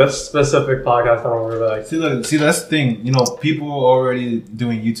listen to this specific podcast. I don't remember like. See, that's the thing. You know, people are already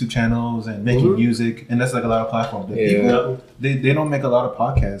doing YouTube channels and making Mhm. music, and that's like a lot of platforms. But Yeah. people, they don't make a lot of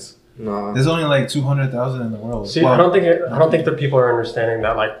podcasts. Nah. There's only like 200,000 in the world. See, Well, I don't think that people are understanding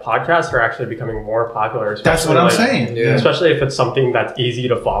that like podcasts are actually becoming more popular. That's what especially, I'm like, saying. Yeah. Especially if it's something that's easy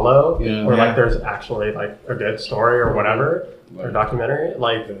to follow, Yeah. or Yeah. like there's actually like a good story or whatever, or documentary.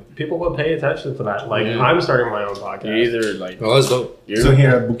 Like people will pay attention to that. Like Yeah. I'm starting my own podcast. You're either like Oh, that's dope. you're, So here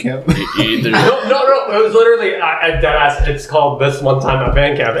at boot camp. you're either No. It was literally I dead ass. It's called This One Time at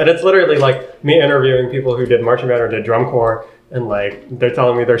Band Camp, and it's literally like me interviewing people who did marching band or did drum corps, and like they're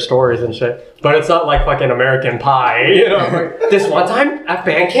telling me their stories and shit. But it's not like fucking American Pie, you know? Like, this one time at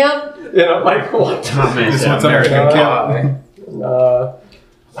band camp, you know, like what? This one time at American camp.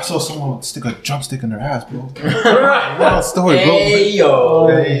 I saw someone stick a drumstick in their ass, bro. Right. Wild story, bro. Hey, yo.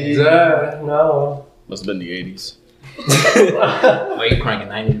 Hey. No. must have been the 80s. Why you cranking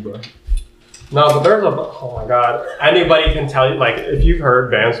 90s, bro? No, but there's oh my god. Anybody can tell you, like, if you've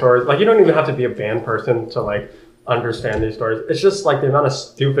heard band stories, like, you don't even have to be a band person to, like, understand these stories. It's just, like, the amount of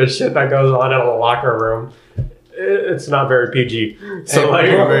stupid shit that goes on in a locker room. It's not very PG. So,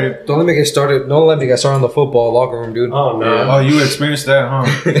 like, Don't let me get started. Don't let me get started on the football locker room, dude. oh no. Oh, you experienced that, huh?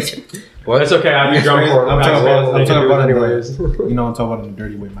 What? It's okay, I do drum corps. I'm talking about- I'm talking about it anyways. You know, I'm talking about it in a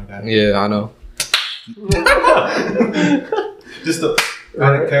dirty way, my guy. Yeah, I know. Just to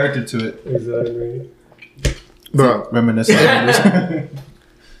add a character to it. Exactly. Bro. Reminiscent.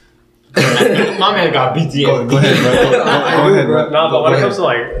 My man got BTA. Go ahead, bro. Go ahead, bro. No, but when Go it comes to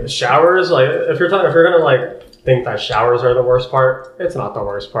like showers, like if you're gonna like think that showers are the worst part, it's not the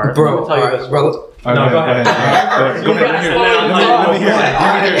worst part. Bro, Let me tell you this. bro. All right, No, go ahead. Go ahead.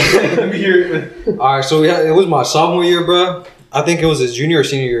 Let me hear it. All right, so it was my sophomore year, bro. I think it was his junior or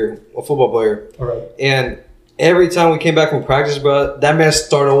senior year, a football player. Alright. And every time we came back from practice, bro, that man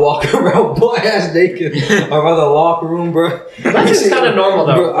started walking around butt ass naked around the locker room, bro. That's just kind of normal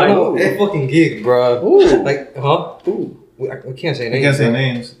though. Bro, I Like, know, it fucking gig, bro. Ooh. Like, huh? We can't say You names. can't say bro.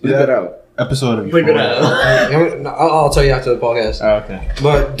 names. Leave it out. Episode of Bleep it out. No, I'll tell you after the podcast. Oh, okay.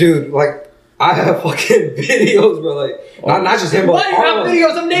 But dude, like, I have fucking videos, bro. Like, not just him, but why you all have of us.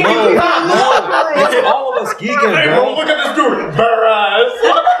 videos of naked No, people? no, it's all of us geeking, bro. Look at this dude, bare ass.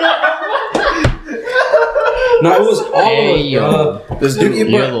 No, it was all Hey, of us, bro. This Dude, dude,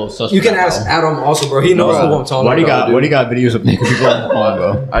 you, You're a little suspect, you can ask bro. Adam also, bro. He knows who I'm talking Why do you about. got? dude. Why do you got videos of naked people on the phone,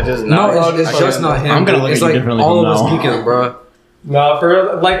 bro? I just No, it's just not him. I'm gonna dude. look It's at you like differently all from of us now. geeking, bro. No,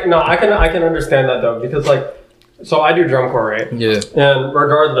 I can understand that though, because like, so I do drum corps, right? Yeah. And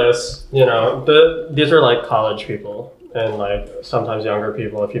regardless, you know, these are like college people and like sometimes younger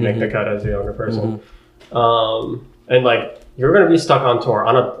people if you make the cut as a younger person. And like you're gonna be stuck on tour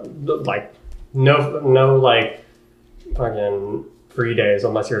on a like no like fucking free days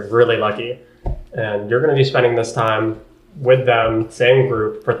unless you're really lucky. And you're gonna be spending this time with them, same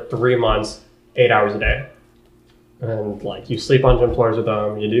group, for 3 months, 8 hours a day. and like you sleep on gym floors with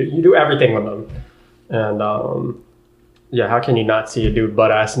them. You do everything with them, and yeah, how can you not see a dude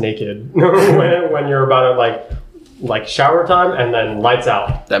butt ass naked when you're about to like shower time and then lights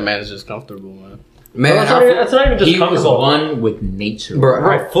out? That man is just comfortable, man. Man, that's not even just He was comfortable. one with nature. bro,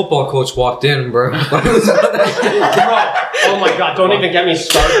 our football coach walked in, bro. Bro, oh my god, don't even get me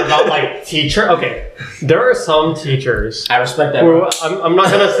started about like teacher. Okay, there are some teachers. I respect that. Who, Bro. I'm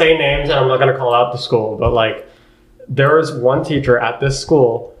not gonna say names and I'm not gonna call out the school, but like there is one teacher at this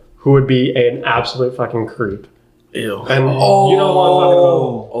school who would be an absolute fucking creep. Ew. And you know what I'm talking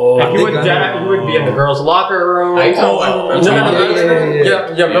about. Oh, And he would be in the girls' locker room. I know.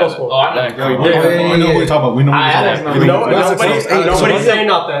 Yeah, middle school. Oh, I know. I know what you're talking about. We know what I you're talking about. Nobody's saying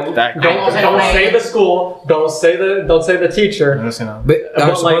nothing. That- Don't say the school. Don't say the teacher. But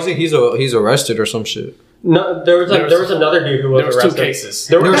But, supposedly he's arrested or some shit. No, there was another dude who was There was arrested. two cases.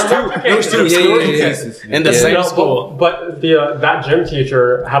 There was two. Yeah. In the same No, school. but the that gym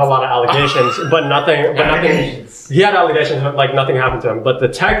teacher had a lot of allegations, but nothing. He had allegations, but like nothing happened to him. But the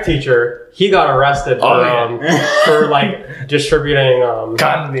tech teacher, he got arrested for like distributing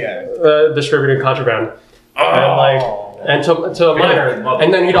distributing contraband, and to a minor,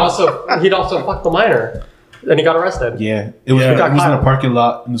 and then he'd also fuck the minor, and he got arrested. Yeah, it was in a parking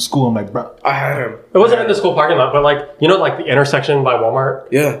lot in the school. I'm like, bro, I had him. It wasn't in the school parking lot, but like like the intersection by Walmart,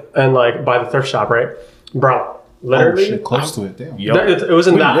 Yeah. and like by the thrift shop, right, bro? Literally, shit, close to it. Damn. it was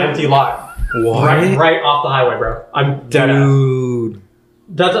in that empty lot. What? Right off the highway, bro. I'm dead ass. Dude.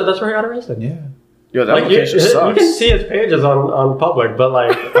 That's where he got arrested. Yeah. Yo, that Like you location sucks. can see his pages on public, but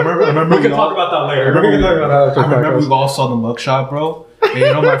like I remember we can talk about that later. We can talk about that I remember after we all saw the mugshot, bro. And you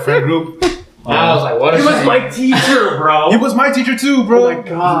know my friend group. I was like, what He is was that? my teacher, bro. He was my teacher too, bro. Oh my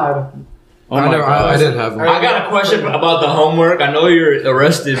god. Oh my God. I didn't have one. I got a question about the homework. I know you're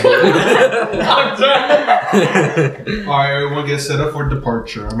arrested, but I'm dead. All right, everyone get set up for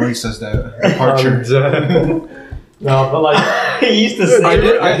departure. I remember he says that. I'm Departure. dead. No, but like he used to say. I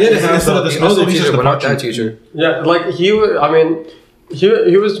did have Instead of the dismissal, other he's teacher, just but not that departure. teacher. yeah, like he was. I mean,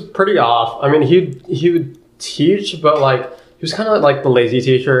 he was pretty off. I mean, he would teach, but like he was kind of like the lazy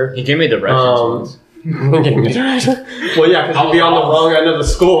teacher. He gave me directions once. Well, yeah, because you'd be on the wrong end of the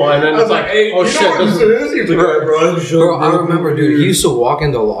school, and then it's like, oh shit, this is Bro, I remember, dude, he used to walk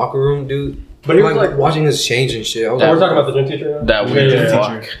in the locker room, dude. But he was like like, watching us change and shit. I was we're like, talking about the gym teacher now? That weird Yeah.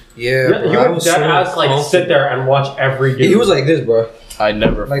 fuck. yeah, bro, He I would was dead so ass like comfortable. sit there and watch every dude. He was like this, bro. I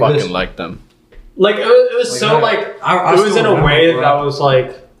never Like fucking this. liked them. like it was so that. like I it was still in a remember, way bro. that was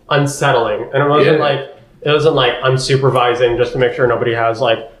like unsettling, and it wasn't like I'm supervising just to make sure nobody has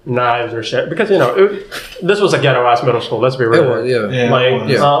like knives or shit, because this was a ghetto ass middle school. Let's be real. It was, yeah. Yeah, Like,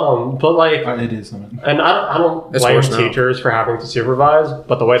 it was. but like, It is. Something. and I don't It's blame worse now. teachers for having to supervise,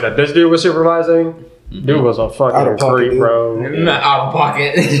 but the way that this dude was supervising, dude was a Out fucking of pocket, creep, dude. bro. Not out of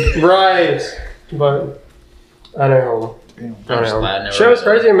pocket. Right, but I don't know. I'm just glad I never Shit was had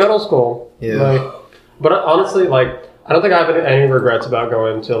that. crazy in middle school. Yeah. Like, but honestly, like, I don't think I have any regrets about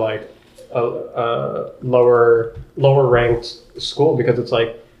going to like a lower ranked school, because it's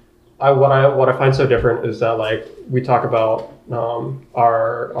like what I find so different is that like we talk about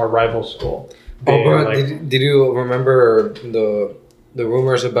our rival school. Oh, being, bro, like, did you remember the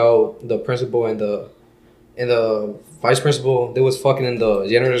rumors about the principal and the vice principal? They was fucking in the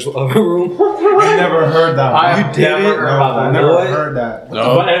janitor's room. I never heard that. I You have did never it? heard about that. I never What? heard that.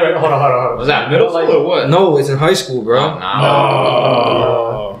 No. But anyway, hold on. Was that middle But, school or what? No, it's in high school, bro.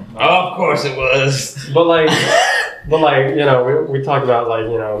 Oh. Of course it was. But like, we talk about like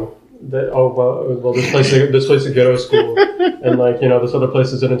well this place is a ghetto school, and like this other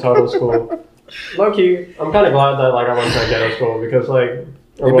place is an entitled school. Low key, I'm kind of glad that like I went to a ghetto school, because like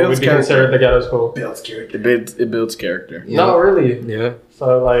or what builds would be character. considered the ghetto school. It builds character. Yeah. Not really. Yeah.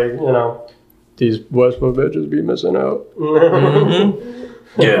 So like these Westwood bitches be missing out.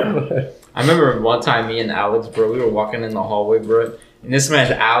 Yeah. I remember one time me and Alex, bro, we were walking in the hallway, bro, and this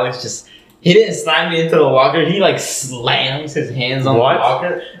man Alex he didn't slam me into the locker. He like slams his hands on What? the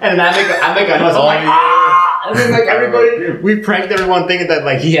locker, and then I make a noise. I'm like, ah! And then like everybody, we pranked everyone thinking that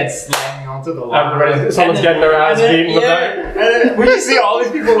like he had slammed me onto the locker. Someone's getting their ass beat in the back. And then we just see all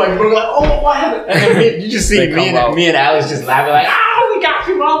these people like, we're like, oh, what happened? And then you just see They come out. me and Alex just laughing like, ah, we got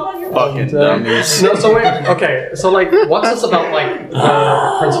you, motherfucker. Fucking dummies. No, so wait, okay, so like, what's this about like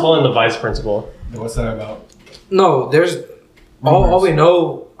the principal and the vice principal? What's that about? No, there's all we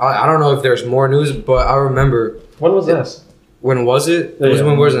know. I don't know if there's more news, but I remember. When was this? When was it? It was Yeah.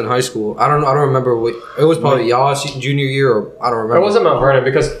 when we was in high school. I don't remember. It was probably y'all's junior year, or I don't remember. It wasn't Mount Vernon,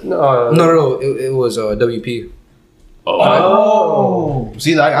 because No. It was WP. Oh,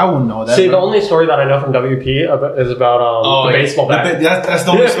 see, I wouldn't know that. See, the bro. only story that I know from WP is about the baseball bat. That's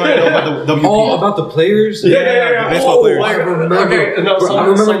the only story I know about the WP. Oh, about the players? Yeah, the baseball players. I remember. Okay, no, Bro, I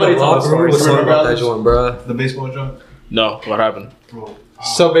remember somebody the told locker room the was story. talking about that joint, bro. The baseball jump. No, what happened? Bro.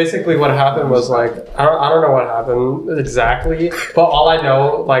 So basically, what happened was like I don't know what happened exactly, but all I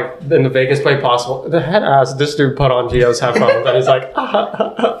know, like in the Vegas play possible, the head ass this dude put on Gio's headphones and he's like,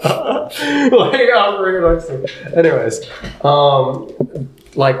 like I'm really anyways,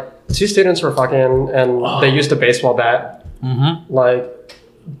 like two students were fucking and they used a baseball bat. Mm-hmm. Like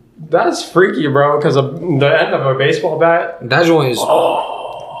that's freaky, bro. Because the end of a baseball bat That joint is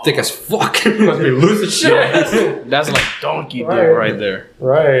thick as fuck. must be loose as shit. That's like donkey dick Right. right there.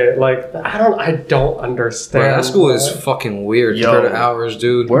 Right, like I don't understand. Bro, that school is that. fucking weird Yo. compared to ours,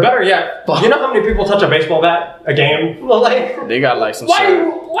 dude. Better yet, you know how many people touch a baseball bat a game? Like, They got like some why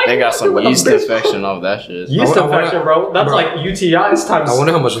they you got do some with a yeast baseball- infection off that shit. yeast I wanna- infection, bro. That's bro. like UTIs times. I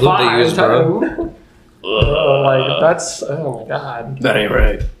wonder how much lube they 5 use, bro. times. Like that's oh my god. That ain't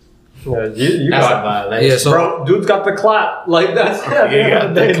right. Yeah, you That's a got. violation. Yeah, so Bro, dude's got the clap. Like that's got the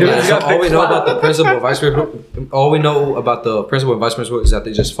yeah, so all we know about the clap. principal, vice principal, all we know about the principal and vice principal is that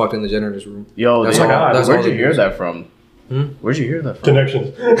they just fucked in the janitor's room. Yo, That's they- all- that's where'd all you they hear use. that from? Hmm? Where'd you hear that from?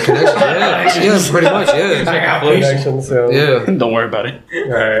 Connections. Connection, yeah, pretty much, yeah, Connections. So. yeah, Don't worry about it.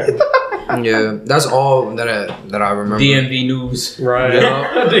 Right. yeah. That's all that I remember. DMV news. Right.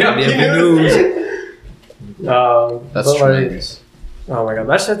 Yeah. DMV news. That's but, like, tremendous. oh my god,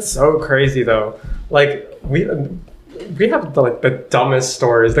 that shit's so crazy though. Like we have the dumbest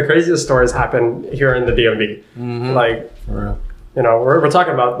stories. The craziest stories happen here in the DMV. Mhm. Like For real. you know, we're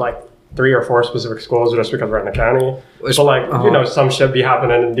talking about like 3 or 4 specific schools just because we're in the county. It's- But like uh-huh. you know, some should be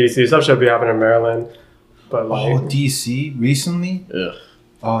happening in DC, some should be happening in Maryland. But like Oh, DC recently. Ugh.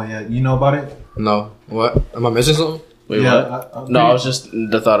 Oh yeah, you know about it? No, what? Am I missing something? Wait, Yeah, what? No, I was just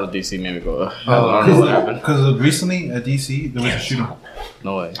the thought of DC made me go. Ugh. I don't know what happened. Because recently at DC there was a shooting.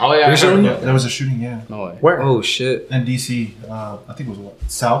 No way. Oh yeah. I Recently? heard that. There was a shooting, yeah, No way. where? Oh shit! in DC. I think it was what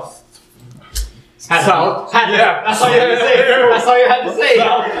South. South. Yeah. That's all you had to say. That's all you had to say.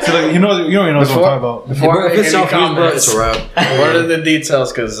 So like, you don't even know what I'm talking about. Before Bro, I if make it's any Southeast, bro, comments, it's a wrap. what are the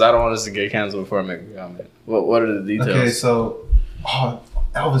details? Because I don't want us to get canceled before I make a comment. What are the details? Okay, so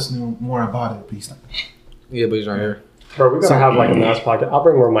Elvis knew more about it, but he's not. Yeah, but he's not here. Bro, we're gonna have like a mass pocket. I'll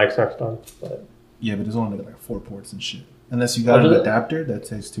bring more mics next time. But Yeah, but there's only like 4 ports and shit. Unless you got an Other- adapter that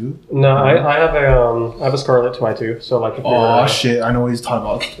takes 2. no, I have a Scarlett 2x2. So like if you're, Oh shit, I know what he's talking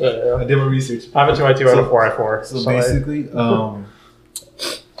about. yeah. I did my research. I have a 2x2 and a So- 4x4. So like- basically,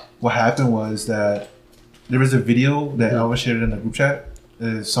 what happened was that there was a video that Elvis shared in the group chat.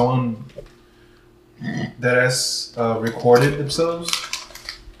 Someone that has recorded themselves.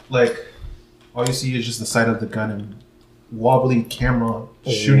 Like, all you see is just the side of the gun and wobbly camera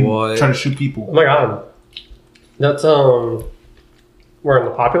shooting, What? trying to shoot Oh people. my god. That's we're in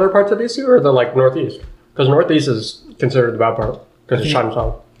the popular parts of DC or the like northeast? Because northeast is considered the bad part because it's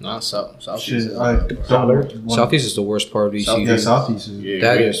Chinatown. No, Southeast. Shit, is I the- don't wanna- Southeast is the worst part of DC. Yeah, dude. Southeast is. Yeah,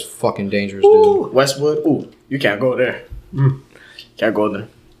 That yeah. is fucking dangerous, dude. Westwood. Ooh, you can't go there. Mm. Can't go there.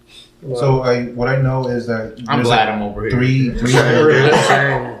 So what I know is that I'm there's glad like I'm over here. three.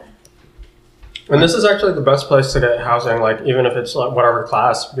 And this is actually the best place to get housing, like even if it's like whatever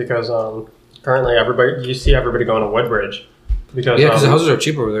class, because currently you see everybody going to Woodbridge because Yeah, because the houses are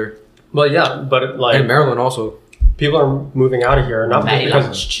cheap over there. well yeah, but it, like And Maryland also. people are moving out of here not Maryland. because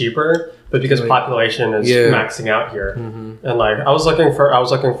it's cheaper, but because population is Yeah. maxing out here. Mm-hmm. And like I was looking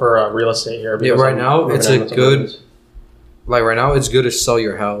for real estate here. Yeah, because right I'm now, moving it's in a with some good- friends. Like right now, it's good to sell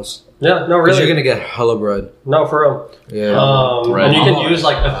your house Yeah, no, because really. you're gonna get hella bread. No, for real. Yeah. Right. And you can use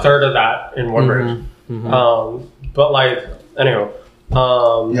like a third of that in Woodbridge. Mhm. But like, anyhow,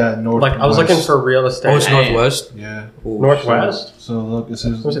 Yeah, north. like I was looking for real estate. Oh, it's northwest. Yeah. Ooh, Northwest. So look, it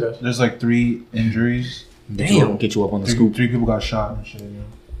says What's it? there's like 3 injuries. Damn. Get you up on the Three, scoop. 3 people got shot and shit.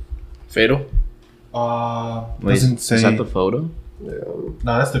 Fatal. Doesn't say. Is that the photo? No,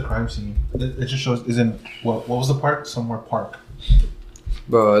 that's the crime scene. It just shows. Isn't what was the park? Somewhere park.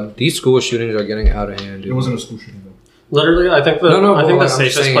 Bro, these school shootings are getting out of hand, dude. It wasn't a school shooting though. Literally, I think No, I but think the like, I'm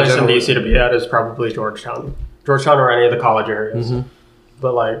safest saying in place in general. DC to be at is probably Georgetown or any of the college areas. Mhm.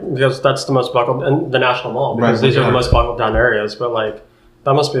 But like, because that's the most buckled, and the National Mall, because Right, these are yeah. the most buckled down areas. But like,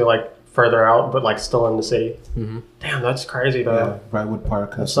 that must be like further out, but like still in the city. Mhm. Damn, that's crazy Yeah, though. Brightwood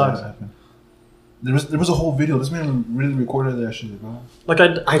Park. That's sucks. what happened. There was a whole video. This man really recorded that shit, bro. Like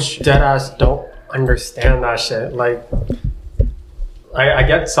I dead ass don't understand that shit. Like, I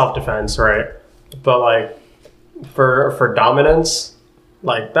get self defense, right? But like, for dominance,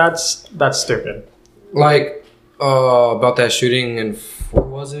 like that's stupid. Like, About that shooting in where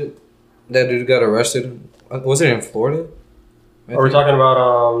was it? That dude got arrested. Was it in Florida? Are we talking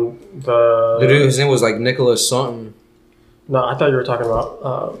about The dude, his name was like Nicholas something. No, I thought you were talking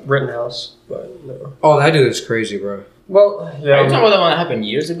about Rittenhouse, but no. Oh, that dude is crazy, bro. Well, yeah. Are you talking about the one that happened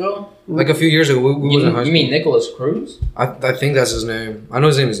years ago? Like a few years ago, we was in high You school. mean Nicholas Cruz? I think that's his name. I know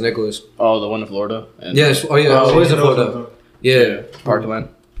his name is Nicholas. Oh, the one in Florida. And Yes. Oh yeah. Oh, What is it yeah, Florida? Yeah. Parkland.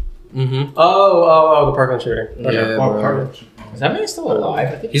 Mm-hmm. Oh, the Parkland shooting. Okay. Yeah, Oh, bro. Parkland. Is that man still alive?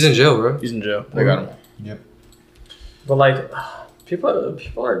 I think He's in jail, bro. He's in jail. They got him. Yep. But like, people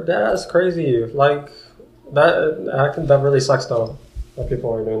are dead ass crazy. Like that really sucks though. That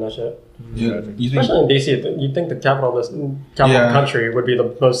people are doing that shit. Yeah. You think? Especially in DC, you'd think the capital of the Yeah. country would be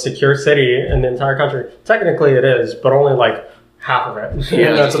the most secure city in the entire country. Technically, it is, but only like half of it.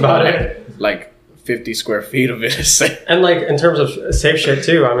 Yeah, that's just about it. Like 50 square feet of it is safe. And like in terms of safe shit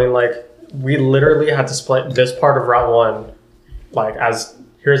too, I mean, like we literally had to split this part of Route 1, like as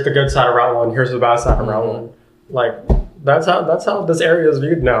here's the good side of Route 1, here's the bad side of Route 1. Like that's how this area is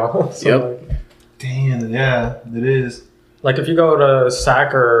viewed now. So, Yep. like, Damn. Yeah, it is. like if you go to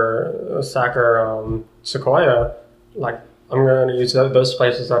Sac or Sequoia, like I'm gonna use those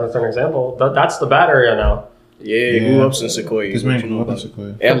places as an example. That's the bad area now. Yeah, who ups in Sequoia? This What man you grew know up in about it?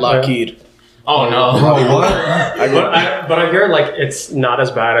 Sequoia. And Lockheed. Oh no. Bro, what? But I hear like it's not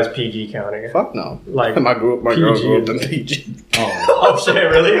as bad as PG County. Fuck no. Like My girl PG. grew up in PG. Oh shit,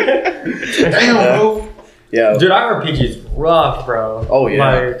 really? Damn, bro. Yeah. Dude, I heard PG's rough, bro. Oh, yeah.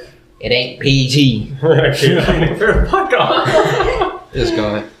 Like It ain't PG. fuck off. This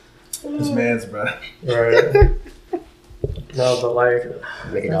guy. This man's, bro. Right. No, but like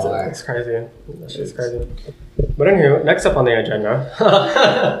Rated R. it's crazy. That shit's crazy. But anyway, next up on the agenda.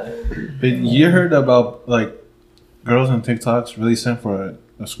 But you heard about like girls on TikToks really sent for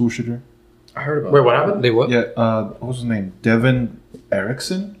a school shooter? I heard about Wait, what happened? They what? Yeah. What was his name? Devin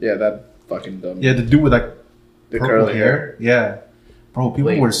Erickson. Yeah, that fucking dumb. Yeah, the dude with like the purple curly hair. Yeah. Bro, people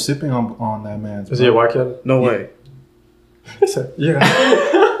Wait. were sipping on that man's. Is he a white kid? No way. He said, yeah.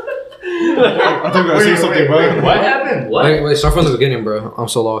 I thought you were gonna say something, bro. What happened? What? Wait, start from the beginning, bro. I'm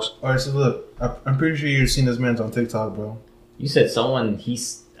so lost. Alright, so look, I'm pretty sure you've seen this man's on TikTok, bro. You said someone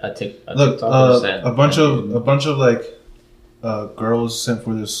he's a Look, TikToker said a bunch of like girls sent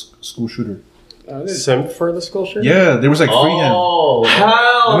for this school shooter. Simp for the school shooter? Yeah, they was like free him. Oh,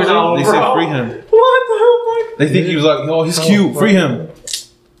 Hell no, They bro. said free him. What the They think he was like, oh, he's cute, free him.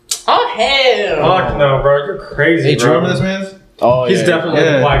 oh hell! fuck? Fuck no, bro. You're crazy, Hey, do you bro. remember this man's? Oh, He's definitely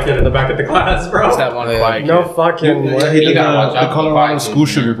Yeah. the black kid in the back of the class, bro. It's that one Yeah. quiet No kid. fucking Yeah, way. he did gotta watch out the for Colorado the school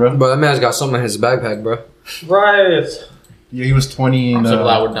shooter, bro. Bro, that man's got something in his backpack, bro. Right. Yeah, he was 20 I'm and so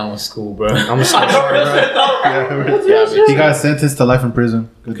glad we're done with school, bro. I'm a he got sentenced to life in prison.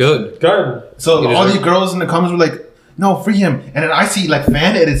 good. Good. So He all deserved these girls in the comments were like, "No, free him!" And then I see like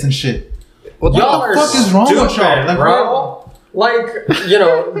fan edits and shit. What Y'all the are fuck is wrong with stupid, y'all, like, bro? Like, you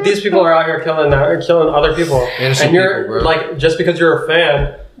know, these people are out here killing other people, Innocent and you're people, bro. like, just because you're a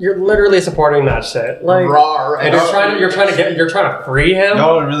fan, you're literally supporting that shit. Like, Raw, and you're trying to free him.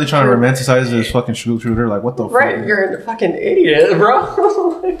 Y'all are really trying to romanticize this fucking school shooter. Like, what the Right, fuck? you're a fucking idiot, bro.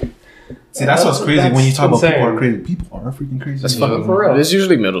 See, that's what's crazy That's when you talk about insane. people are crazy. People are freaking crazy. That's Yeah. fucking For real. It's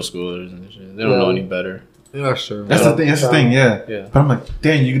usually middle schoolers and shit. They don't know any better. Yeah, sure. That's the thing. That's the thing. Yeah. Yeah. But I'm like,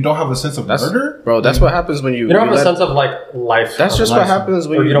 dang, you don't have a sense of That's murder. bro. That's what happens when you. You don't have a let- sense of like life. That's just what happens Or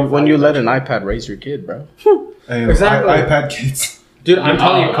when you you don't when value you let that an iPad raise your kid, bro. Hey, Exactly. iPad kids. Dude, I'm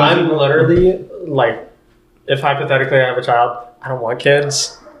telling you, Oh, I'm literally like, if hypothetically I have a child, I don't want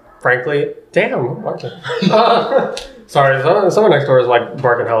kids. Frankly, damn, I'm barking. Sorry, someone next door is like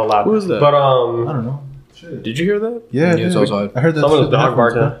barking hella loud. Who is that? But I don't know. Shit. Did you hear that? Yeah, Yeah, it's dude. outside. I heard that. someone's shit dog happens,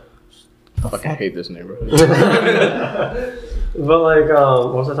 barking. bro. I fucking hate this neighborhood. But like,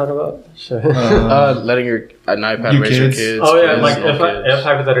 what was I talking about? Shit. Letting an iPad Your raise your kids. kids. Oh yeah, kids, like no kids. if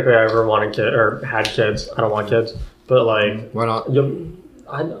hypothetically I ever wanted kid or had kids, I don't want kids. But like, Why not?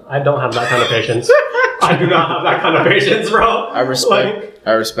 I don't have that kind of patience. I do not have that kind of patience, bro. I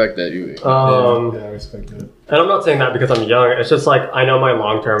respect that you. Yeah, I respect it. And I'm not saying that because I'm young. It's just like I know my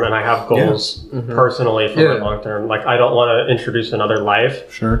long term, and I have goals personally for my Yeah. long term. Like I don't want to introduce another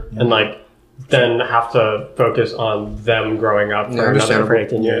life Sure. Yeah. and like then have to focus on them growing up Yeah, for another for understandable.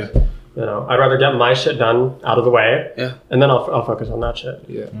 18 years. You know, I'd rather get my shit done out of the way, Yeah. and then I'll focus on that shit.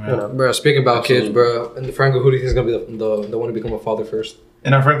 Yeah. You know, Bro, speaking about kids, bro, and Franco, who do you think is gonna be the one to become a father first?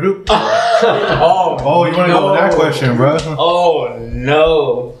 In our friend group. Oh, Oh, you want to go with that question, bro? oh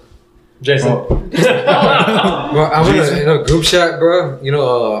no. Jason. Oh. Bro, I'm in a group chat, bro. You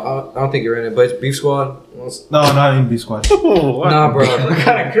know, I don't think you're in it, but it's Beef Squad. No, not in B Squad. Nah, bro. What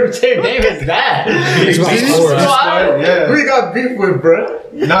kind of group team name is that? It's about four. Yeah. Who you got beef with, bro?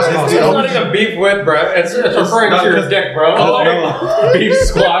 Not It's not even beef with, bro. It's referring to your dick, bro. no. Beef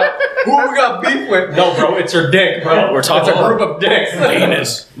squad. Who we got beef with? No, bro, it's your dick, bro. We're talking It's a group of dicks.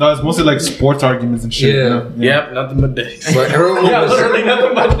 Penis. No, it's mostly like sports arguments and shit. Yeah. You know? Yep, nothing but dicks. But everyone Yeah, was, literally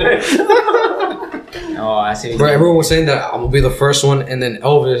nothing but dicks. Oh, I see. bro, everyone was saying that I'm gonna be the first one, and then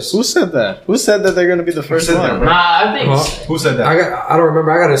Elvis. Who said that? Who said that they're gonna be the first said that, one? bro? Nah, I think. Huh? Who said that? I don't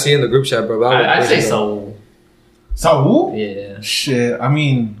remember. I gotta see in the group chat, bro. But I'd say so. Saul? Yeah. Shit. I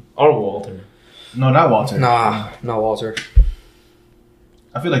mean, Or Walter. no, not Walter. Nah, not Walter.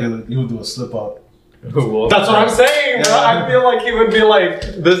 I feel like he would do a slip up. That's what I'm saying, bro. Yeah. I feel like he would be like,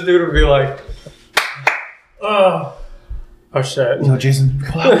 this dude would be like, oh shit. Yo, Jason.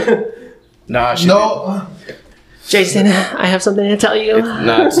 Nah, she No. Jason, I have something to tell you.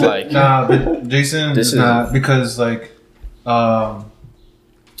 Nah, it's like Nah, but Jason This is is- not because like,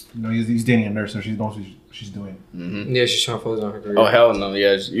 you know, he's dating a nurse, so she knows what she's doing. Yeah, she's trying to focus on her career. oh hell no,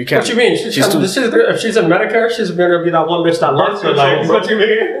 yeah, you can't. What you mean? She's if she's in Medicare, she's gonna be that one bitch that loves her. Like, what you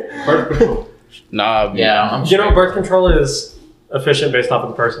mean? Birth control. Nah, Yeah, I'm You know, birth control is efficient based off of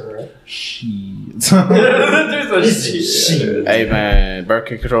the person, right? Shit. There's a shit. Hey man, birth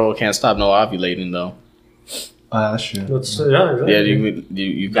control can't stop no ovulating though. That's true. That's, yeah, exactly. Yeah,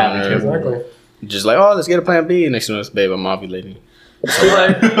 you Gotta kind be of careful. Exactly. just like, oh, let's get a plan B. Next thing, babe, I'm ovulating. See,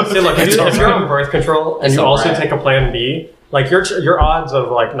 look, if you're on birth control and you also take a plan B, like your odds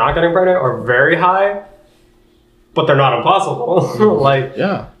of like not getting pregnant are very high, but they're not impossible. Like,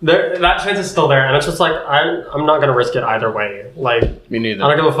 Yeah, that chance is still there, and it's just like I'm not gonna risk it either way. Like, me neither. I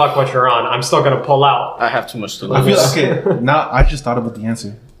don't give a fuck what you're on. I'm still gonna pull out. I have too much to I lose. feel okay. Now I just thought about the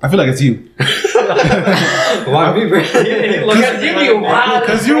answer. I feel like it's you. Why me, bro? Look at you, wild.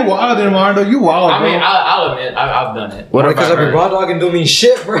 Because you're wild, Armando. You wild, I bro. mean, I'll admit, I've done it. What Because about I've been her? raw dogging don't mean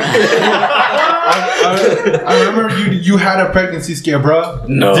shit, bro. I remember you had a pregnancy scare, bro.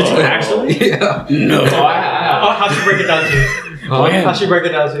 No. Did you actually? Yeah. No. Oh, I How'd she break it down to you? How'd she break it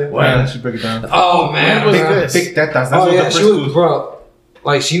down to you? Yeah, she break it down. Oh man, When was bro. this? Big tetas. That's Oh what yeah, the she first was, was. bro.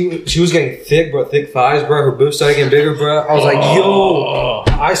 Like she was getting thick, bro. Thick thighs, bro. Her boobs started getting bigger, bro. I was like, yo,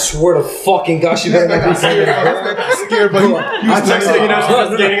 I swear to fucking God, she better not be scared, bro. Scared, but I texted You know, she's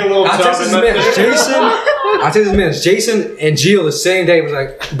just gaining a little I chub texted this and man that's it. Jason. I texted this man Jason and Gio the same day. Was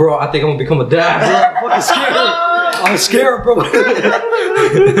like, bro, I think I'm gonna become a dad, bro. I'm fucking scared. I'm scared, bro.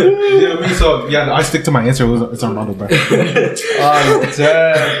 Yeah, me, so yeah, I stick to my answer. It's Armando, bro. I'm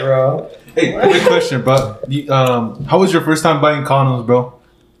dead, bro. Hey, quick question, bro. How was your first time buying condoms, bro?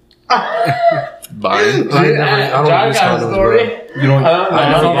 Buying? I don't use condoms, bro. You don't.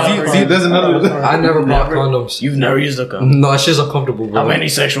 know. See, there's another. I never bought condoms. You've never used a condom. No, it's just uncomfortable, bro. How many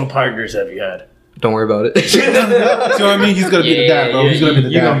sexual partners have you had? Don't worry about it. See what I mean? He's gonna be the dad, bro. He's gonna be the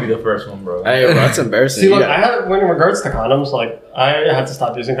You're gonna dad. be the first one, bro. Hey, bro, that's embarrassing. See, look, You got- I had when in regards to condoms, like I had to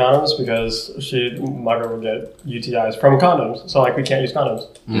stop using condoms because my girl would get UTIs from condoms. So like we can't use condoms.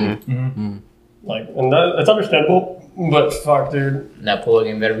 Like, and it's understandable, but fuck, dude. That pull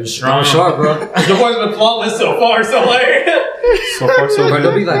game better be strong. I'm sharp, bro. The boy's been flawless so far, so like. So far, so Bro, good.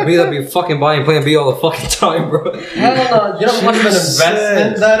 don't be like me that be fucking buying Plan B all the fucking time, bro. Hell no, you know how much of an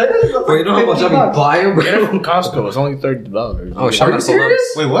investment that is? Bro, you know how much I be buying, Get it bro? from Costco. It's only $30. Oh, shit, I'm about to pull up.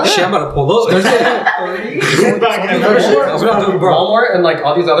 Wait, what? Shit, I'm about to pull up. Bro, Walmart and like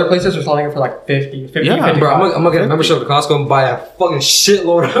all these other places are selling it for like 50, Yeah, 55. I'm gonna get a membership to Costco and buy a fucking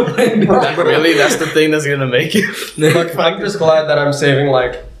shitload of Plan B. Really? That's the thing that's gonna make it? Look, I'm just glad that I'm saving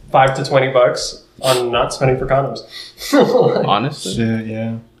like $5 to $20 on not spending for condoms. Like, Honestly? Shit,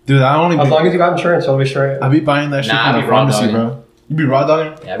 yeah. Dude, I only. as long as you got insurance, you'll be straight. I be buying that shit Nah, I from be the raw pharmacy, dogging. bro. You be raw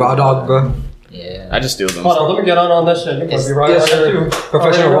dogging? Yeah, Raw dog, bro. Yeah. I just steal them. Hold on, let me get on this shit. You're gonna be right Yes, on sir. that too.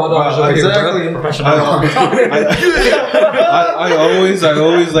 Professional raw dogs over here, bro. Professional. I always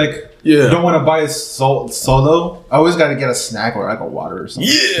like. Yeah. Don't want to buy it solo. I always gotta get a snack or like a water or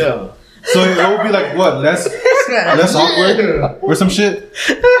something. Yeah. So it will be like what less awkward or some shit.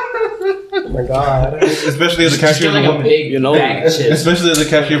 Oh my god. Especially as a Just cashier get is a like a woman. big You know. bag of chips. Especially as a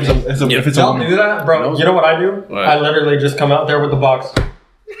cashier if it's a Don't woman. do that, bro. You know what I do? What? I literally just come out there with the box. Yeah.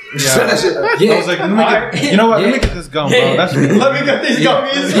 I was like, let me get, you know what? Let me get this gum, bro. That's Let me get these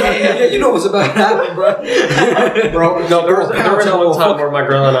gummies. Yeah, you know what's about to happen, bro. Bro, no, there was one time where my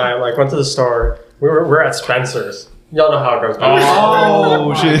girl and I like went to the store. We're at Spencer's. Y'all know how it goes.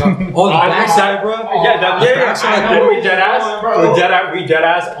 oh shit. Oh, the backside, bro. Yeah. We dead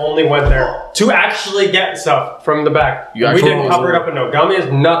ass only went there to actually get stuff from the back. You We actually- didn't cover it up with no gummies,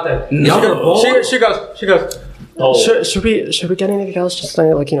 nothing. No. She goes. Oh. Should we get anything else? Just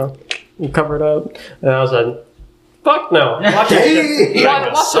like you know, cover it up. And I was like, fuck no. Watch this shit.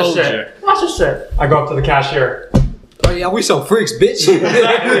 Watch this shit. Watch this shit. I go up to the cashier. Oh yeah, we some freaks, bitch.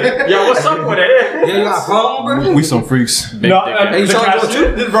 Yo, what's up with it? Yeah, you got a problem, bro? We some freaks. Big No, dick and Hey, you the trying to go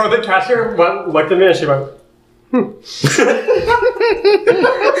cashier, bro, the cashier looked at me and she went, boop.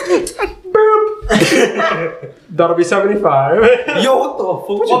 That'll be 75. Yo, what the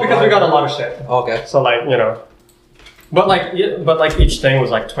fuck? Well, because we got a lot of shit. Okay. So like, you know, but like each thing was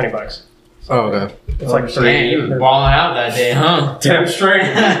like $20. Oh, okay. It's like Man, you were balling out that day, huh? 10 straight.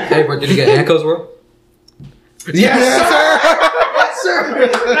 Hey, bro, did you get handcuffs, bro? Yes, sir.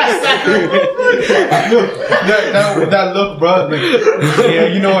 that look, bro. Like, yeah,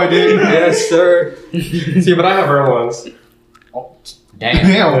 you know I did. Yes, sir. See, but I have real ones. Damn.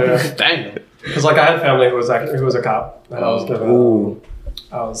 Damn. Damn. Because like I had family who was a cop, and I was Ooh.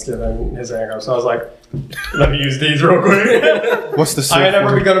 giving his handcuffs. So I was like, let me use these real quick. What's the I safe ain't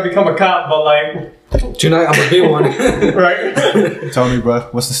never word? gonna become a cop, but like, Tonight I'm gonna be one. right? Tell me, bro.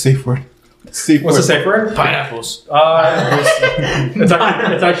 What's the safe word? Safe What's the word. safe word? Pineapples.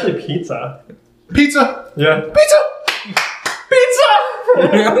 It's actually pizza. Pizza. Yeah. Pizza.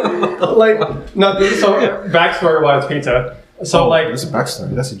 Like no, so backstory wise, pizza. So like, That's a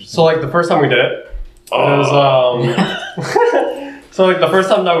backstory. That's interesting. so like the first time we did it, it was so like the first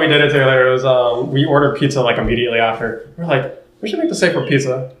time that we did it together, it was we ordered pizza like immediately after. We're like, we should make the safer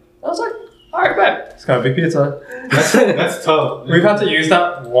pizza. I was like, all right, bet it's gotta be pizza. That's tough. We've had to use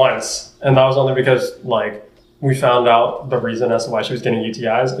that once, and that was only because like we found out the reason as to why she was getting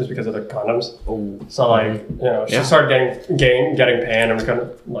UTIs is because of the condoms. Oh. So like, you know, she Yeah. started getting pain, and we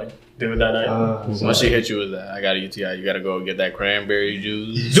couldn't like do it that night. Once she hit you with that, I got a UTI. You gotta go get that cranberry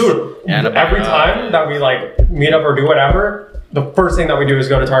juice. Dude, And every time that we like meet up or do whatever, the first thing that we do is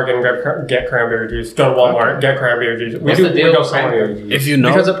go to Target and get cranberry juice. Go to Walmart, get cranberry juice. We What's do. the We deal go with somewhere cranberry juice? If you know,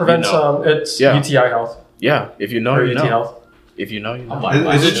 because it prevents you know. it's Yeah. UTI health Yeah, if you know, or you UT know. health. If you know, you know. I'm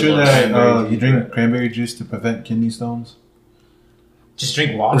like, Is it true that cranberry you juice, drink bro. cranberry juice to prevent kidney stones? Just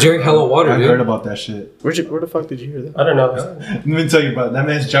drink water. Drink hella water, I heard dude. about that shit. Where the fuck did you hear that? I don't know. Let me tell you, bro. That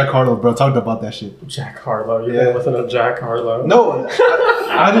man's Jack Harlow, bro. Talked about that shit. Jack Harlow. You Yeah. didn't listen to Jack Harlow. No,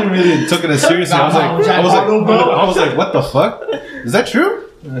 I didn't really took it as seriously. I was like, what the fuck? Is that true?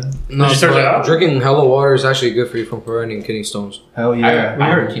 No, Did you search it but out? drinking hella water is actually good for you from preventing kidney stones. Hell yeah.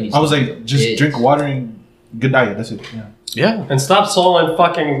 I heard kidney I was stones. like, just Bitch. drink water and good diet. That's it. Yeah. Yeah. And stop swallowing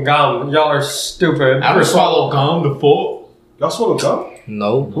fucking gum. Y'all are stupid. I would swallow gum the full. Y'all swallow gum?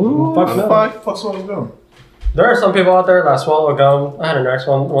 No. Fuck no. Fuck swallow gum. There are some people out there that swallow gum. I had an ex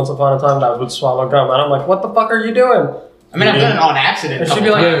once upon a time that would swallow gum, and I'm like, what the fuck are you doing? I mean, I've done it on accident. It should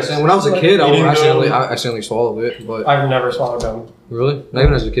be like- Yeah, and when I was a kid, I Eating would gum. accidentally swallow it, but I've never swallowed gum. really, not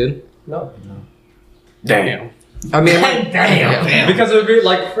even as a kid. No. Damn. I mean, Damn. Because it would be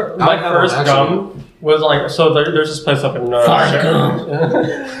like my have first one, gum was like so there's this place up in Fart gum.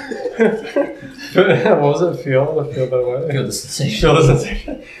 what was it? Feel the way. Feel the sensation. Feel the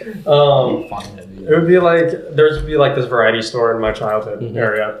sensation. It would be like there'd be like this variety store in my childhood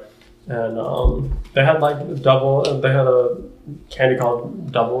area, and they had like double. They had a candy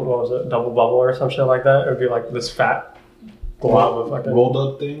called double. What was it? Double bubble or some shit like that. It would be like this fat glob of fucking. Rolled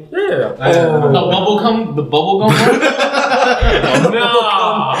up thing? Yeah. The bubble gum? The bubble gum one? No.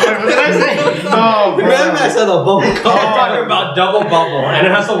 What did I say? No, bro. said a bubble I'm talking about double bubble, and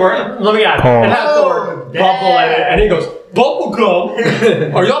it has the word. Let me add. It has the word bubble in it, and he goes bubble gum.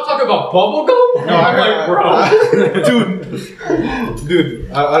 Are y'all talking about bubble gum? No, I'm like, bro.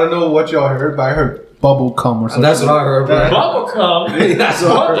 Dude, I don't know what y'all heard, but I heard bubble cum or something. That's what I heard, bro. Bubble gum. That's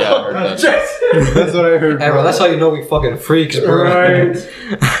what I heard. Yeah, I heard that. That's what I heard. Hey, bro, that's how you know we fucking freaks, bro. Right.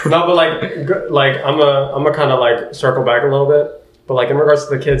 No, but like I'm a kind of like circle back a little bit. But like in regards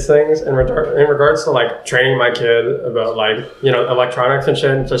to the kids things, in regards to like training my kid about like, you know, electronics and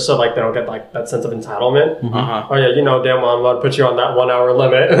shit, just so like they don't get like that sense of entitlement. Uh-huh. Oh yeah, you know damn well I'm about to put you on that 1 hour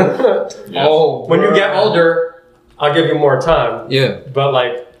limit. Yes. Oh, When you get older, I'll give you more time. yeah. But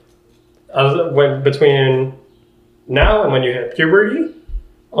like, when between now and when you hit puberty,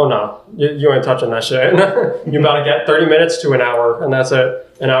 oh no, you ain't touching that shit. You about to get 30 minutes to an hour, and that's it.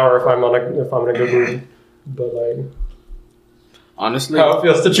 An hour if I'm in a good mood. But like, Honestly, how it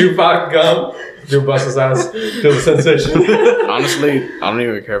feels to chew fat gum, do bust his ass, feel the sensation. honestly, I don't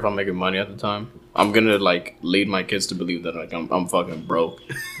even care if I'm making money at the time. I'm gonna like lead my kids to believe that like I'm fucking broke.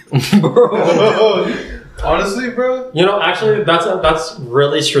 Honestly, bro. You know, actually, that's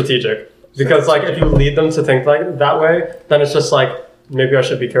really strategic because like if you lead them to think like that way, then it's just like maybe I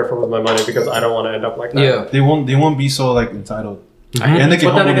should be careful with my money because I don't want to end up like that. Yeah. They won't be so like entitled. And they can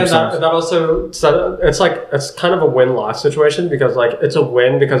But then humble again, themselves. that also it's kind of a win-loss situation because like it's a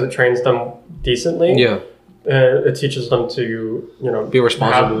win because it trains them decently. Yeah. It teaches them to Be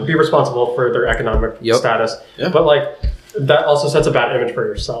responsible. be responsible for their economic status. Yeah. But like that also sets a bad image for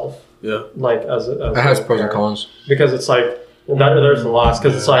yourself. Yeah. Like as It has a pros and parent. cons. Because it's like there's a loss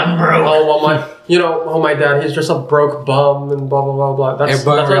because it's like I'm broke. my dad, he's just a broke bum and blah blah blah blah. That's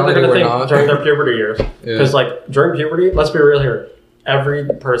But in what they're reality, gonna we're think not. during their puberty years. Yeah. Because like during puberty, let's be real here, every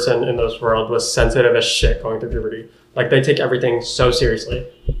person in this world was sensitive as shit going through puberty. Like they take everything so seriously,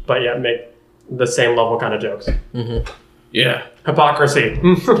 but yet make the same level kind of jokes. Yeah. Hypocrisy.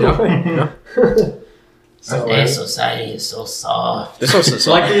 So, Hey, society is so soft. This was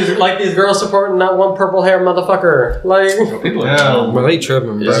like these girls supporting that one purple hair motherfucker. Like People Yeah. But they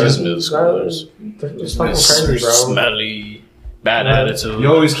tripping, bro. It's just middle schoolers. it's fucking crazy, bro. Smelly, bad attitude. You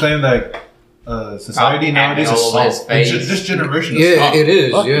always claim that society Oh, nowadays acting is all over his soft. And face. this generation is Yeah, soft. it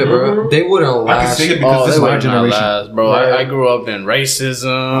is. Yeah, bro. They wouldn't I can last. say it because this they is my would not generation. last, bro. Yeah. I grew up in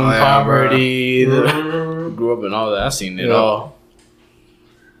racism, yeah, poverty. Grew up in all that. I seen it Yeah. all.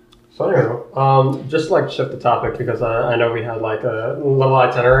 So anyway, just like shift the topic because I know we had like a little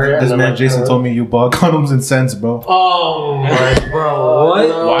itinerary. This and then, man like, Jason told me you bought condoms and cents, bro. Oh my bro,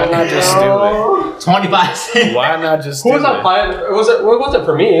 what? Why not just steal 25 cents. Why not just? Who was steal that it? playing? Was it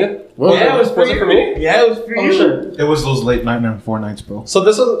for me? Well, Yeah, it was Was it for me? Yeah, it was for Oh you. shit. It was those late night and 4 nights, bro. So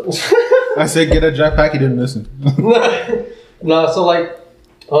this was I said get a Jack Pack, he didn't listen. no. So like,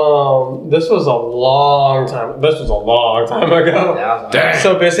 this was a long time. This was a long time ago. Yeah, Damn.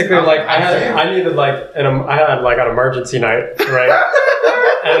 So basically, like I needed like I had like an emergency night, right?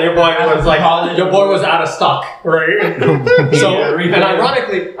 And your boy was out of stock, right? So and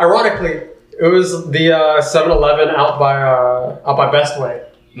ironically, it was the 7-Eleven out by Best Way,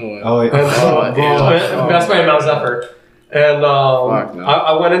 No way. Oh, wait. and Best Way in Mount Zephyr, and Fuck, no.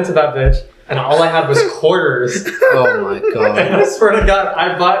 I went into that bitch, and all I had was quarters. Oh my And god. I swear to God,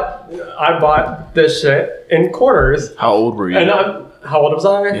 I bought this shit in quarters. How old were you? And how old was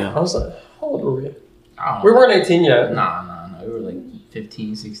I? Yeah. I was like, how old were we? I don't We know. weren't 18 yet. Nah. We were like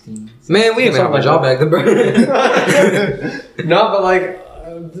 15, 16. Man, we didn't even have a job back then, bro. No, but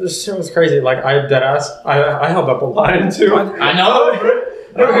like, this shit was crazy. Like, I held up a line too. I know.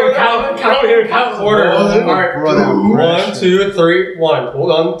 Count quarters. All right. Bro, 1, 2, 3, 1.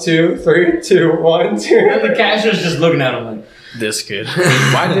 1, 2, 3, 2, 1, 2. The cashier's just looking at him like, This kid.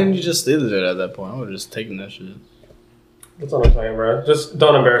 Why didn't you just steal it at that point? I would have just taken that shit. That's what I'm saying, bro. Just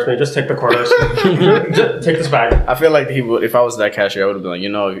don't embarrass me. Just take the quarters. Just take this bag. I feel like he would. If I was that cashier, I would have been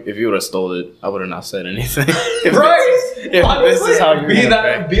like, if you would have stole it, I would have not said anything. Right? If this is how you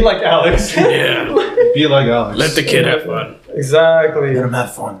be like Alex. Yeah. Be like Alex. Let the kid have fun. Exactly. Let him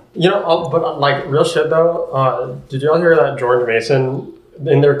have fun. But like real shit though, did y'all hear that George Mason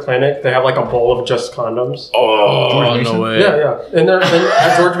in their clinic they have like a bowl of just condoms? Oh, George no Mason? way. Yeah.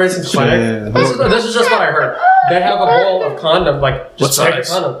 At George Mason's clinic. Yeah. This is just what I heard. They have a bowl of condoms, like just What regular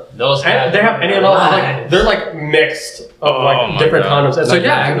size? condom. those And they have any and all like they're like mixed of Oh like my different God. condoms. And so Like,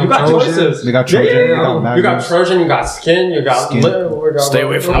 yeah, you got Trojan. choices. They got Trojan, Yeah, they got you Magnums. got Trojan, you got Skin, you got Skin. we got Stay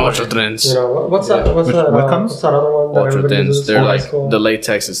away from Ultra Thins. You know what's that? What's Which- that? what comes? What's that other one? that Ultra everybody Thins. uses They're in high like school? the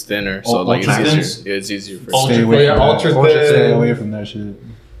latex is thinner, so like Ultra it's Thins? easier. Yeah, it's easier for. Stay you. away Yeah, from Ultra that. Thin. Stay away from that shit.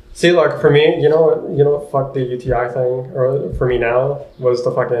 See, like for me, you know what? Fuck the UTI thing, or for me now was the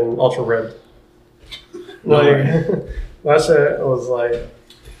fucking ultra rib. Like that shit was like,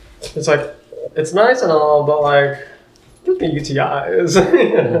 it's like, it's nice and all, but like, give me UTIs.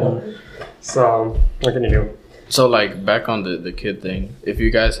 So what can you do? So like back on the kid thing, if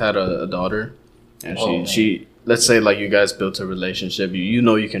you guys had a daughter, and she let's say like you guys built a relationship, you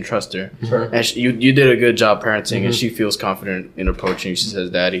know you can trust her, and you did a good job parenting, and she feels confident in approaching you. She says,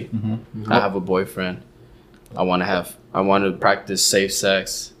 "Daddy, I have a boyfriend. I want to practice safe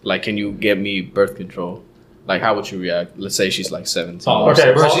sex. Like, can you get me birth control?" Like, how would you react? Let's say she's like 17.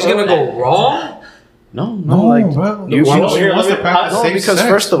 Okay, Bro, she's gonna go wrong? No, No, like bro. you- She you- wants to practice no, safe because sex.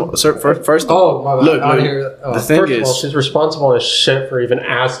 first of all, first of Oh, my bad. look, I didn't look, hear that. the thing First of all, is, she's responsible as shit for even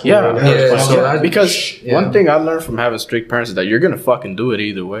asking. Yeah. me in the Yeah, first place. so that- because yeah. one thing I learned from having strict parents is that you're gonna fucking do it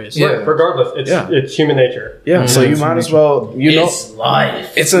either way. So, Yeah. Regardless, it's human nature. yeah. So you might as well, it's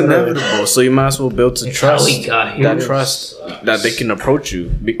life. it's inevitable. So you might as well build to It's how trust we got here. that trust that they can approach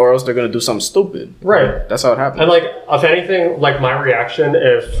you, or else they're gonna do something stupid. Right. That's how it happens. And like, if anything, like my reaction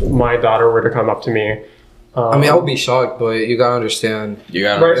if my daughter were to come up to me. I mean, I would be shocked, but you gotta understand. You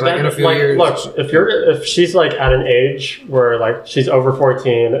gotta. Right, Like, in a few years- look, if she's like at an age where like she's over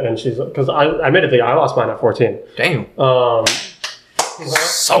 14 and she's because I admittedly I lost mine at 14. Damn.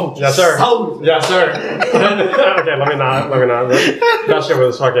 Soldier. Yes, sir. Yes, sir. Okay, let me not. That shit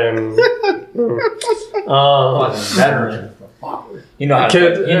was fucking. Veteran. You know how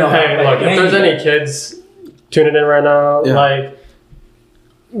Kids, to, you know hey, how look, if there's any kids tuning in right now, like,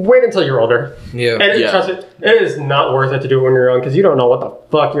 wait until you're older. Yeah. And trust me, it is not worth it to do it when you're young because you don't know what the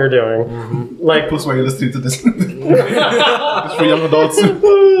fuck you're doing. Mm-hmm. Like, That's why you're listening to this. It's for young adults.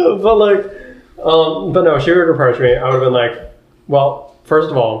 but like, but no, she would approach me. I would have been like, well, first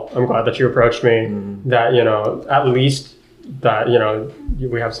of all, I'm glad that you approached me. That, you know, at least that, you know,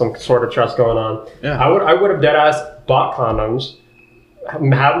 we have some sort of trust going on. Yeah. I would have dead ass bought condoms,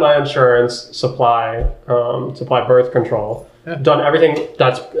 have my insurance, supply birth control, done everything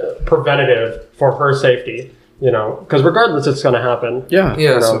that's preventative for her safety. You know, because regardless, it's going to happen. Yeah. You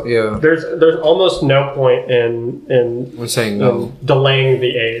know, So, yeah. There's almost no point in I'm saying no. delaying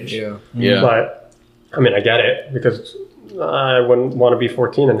the age. Yeah. But I mean, I get it because I wouldn't want to be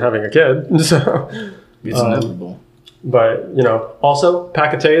 14 and having a kid. So It's inevitable. but, you know, also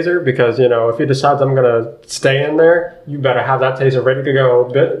pack a taser because, you know, if he decides I'm going to stay in there, you better have that taser ready to go.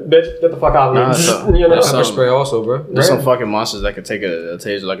 Bitch, get the fuck out of me. You know? Pepper spray also, bro. There's some fucking monsters that could take a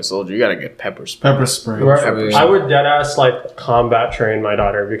taser like a soldier. You gotta get pepper spray. Pepper spray. Right. Pepper I would dead ass like combat train my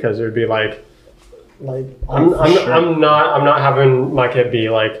daughter because it would be like I'm not having my kid be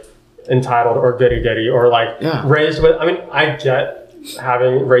like entitled or goody or like raised with. I mean, I get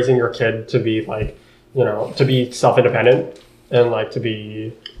raising your kid to be like, you know, to be self-independent and like to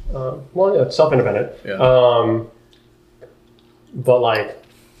be self-independent. But like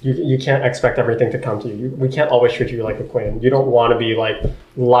you can't expect everything to come to you. We can't always treat you like a queen. You don't want to be like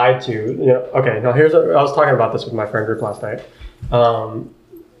lied to. You know. Okay. Now I was talking about this with my friend group last night.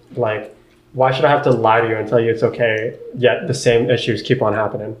 Like, why should I have to lie to you and tell you it's okay, yet the same issues keep on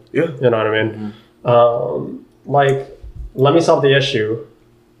happening? Yeah. You know what I mean? Like, let me solve the issue.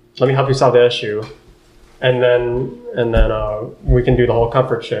 Let me help you solve the issue. And then we can do the whole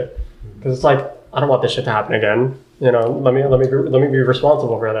comfort shit. Because it's like, I don't want this shit to happen again. You know, let me be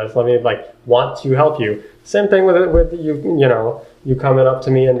responsible for this. Let me like want to help you. Same thing with you. You know, you coming up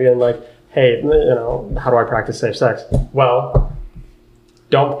to me and being like, hey, you know, how do I practice safe sex? Well,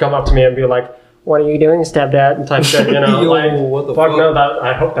 don't come up to me and be like, what are you doing, stepdad? And type shit. You know, Yo, like, what the fuck fuck? no.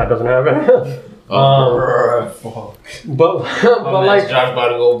 I hope that doesn't happen. But like, Josh about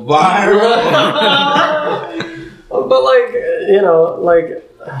to go viral. but like, you know, like,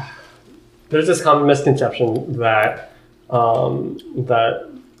 there's this common misconception that that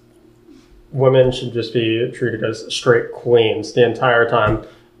women should just be treated as straight queens the entire time,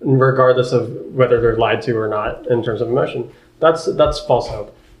 regardless of whether they're lied to or not in terms of emotion. That's false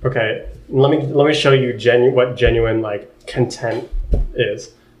hope. Okay, let me show you what genuine like content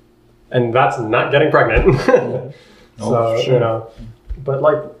is, and that's not getting pregnant. So sure. You know, but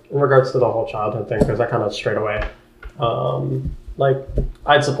like in regards to the whole childhood thing, because I kind of strayed away. Like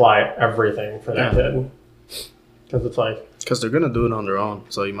I'd supply everything for that kid, because it's like they're gonna do it on their own,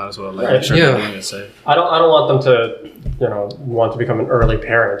 so you might as well like Right. make sure they're doing it safe. I don't want them to, you know, want to become an early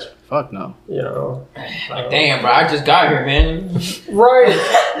parent. Fuck no. You know, Like, damn, bro, I just got here, man. right?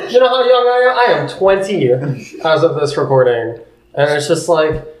 You know how young I am? I am 20 as of this recording, and it's just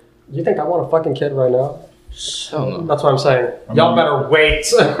like, you think I want a fucking kid right now? Hell no. That's what I'm saying. Y'all better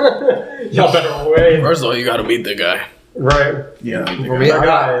wait. Y'all better wait. First of all, you gotta meet the guy. Right. Yeah. For me,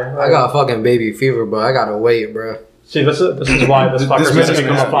 I got fucking baby fever, but I gotta wait, bro. See, this is why this fucker's man gonna is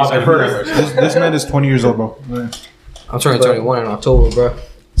become a father first. This man is 20 years old, bro. I'm turning 21 in October, bro.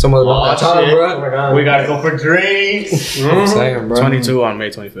 Some of Oh, that time, shit. bro. Oh my god. We gotta go for drinks. I'm saying, bro. 22 on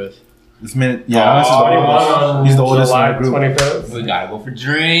May 25th. This man, yeah, he's the oldest in July the group. 25th. We gotta go for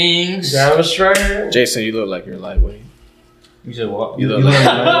drinks. Damn straight. Jason, you look like you're lightweight. You said what? You look You like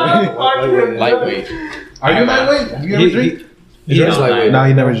know, lightweight. Are you lightweight? Have you ever drink? He drinks lightweight. Nah,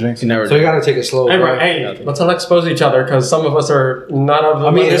 he never drinks. You never. So you gotta take it slow, Hey, bro. hey, let's not expose each other because some of us are not of the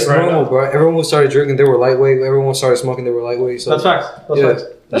I mean, limit it's right normal, now. bro. Everyone who started drinking, they were lightweight. Everyone started smoking, they were lightweight. So That's facts. That's Yeah. facts.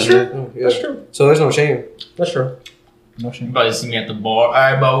 That's true. Yeah. That's true. So there's no shame. That's true. No You shame. about to see me at the bar.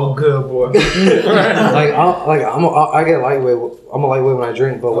 Alright, bro, we're good, boy. I get lightweight. I'm a lightweight when I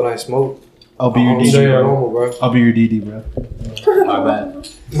drink, but when I smoke, I'll be your I'm DD, straight bro. normal, bro. I'll be your DD, bro. My bad.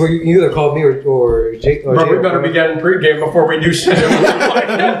 Well, you either call me or Jake. Or But we Jay, better bro. be getting pregame before we do shit.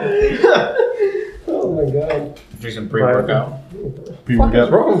 Oh my god. Drink some pre-workout. What is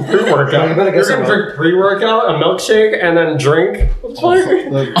wrong with pre-workout? No, you better get You're some gonna drink pre-workout, a milkshake, and then drink? What's funny?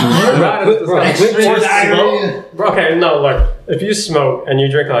 Okay, no, look. If you smoke and you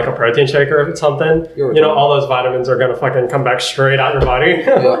drink like a protein shake or something, You're you know retarded. all those vitamins are gonna fucking come back straight out your body.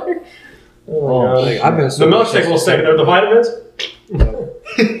 Oh my god. Like, I've been The milkshake will stay there. The vitamins,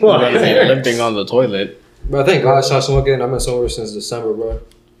 Limping on the toilet. Bro, I think God stopped smoking. I've been sober since December, bro.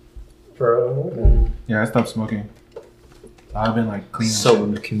 Yeah, I stopped smoking. I've been like clean.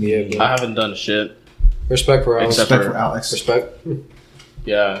 So community. I haven't done shit. Respect for Alex. Except Respect for Alex. Respect.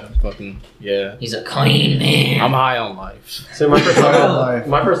 Yeah, fucking yeah. He's a clean man. I'm high on life. See, my first Life.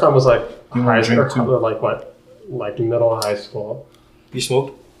 time was like You high wanna school, drink too? like what, like middle of high school. You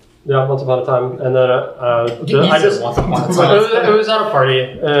smoked? Yeah, once upon a time, and then I just once upon a it time. was at a party,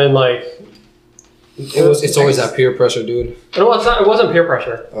 and like It's always that peer pressure, dude. it wasn't peer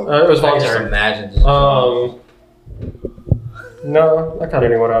pressure. Oh. It was I just voluntary. imagine. No, I kind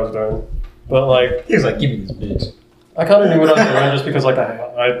of knew what I was doing, but like He was like, "Give me this bitch." I kind of knew what I was doing just because like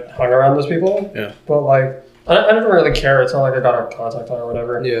I hung around those people. Yeah. But like I didn't really care. It's not like I got a contact on or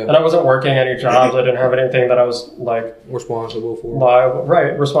whatever. Yeah. And I wasn't working any jobs. I didn't have anything that I was like Responsible for.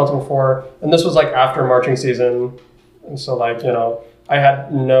 responsible for. And this was like after marching season, and so like I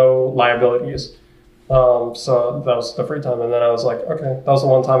had no liabilities. So that was the free time, and then I was like, okay, that was the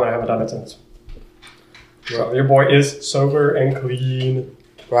one time, and I haven't done it since. So your boy is sober and clean.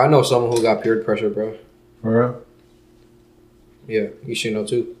 Bro, I know someone who got peer pressure, bro. For real? Yeah, you should know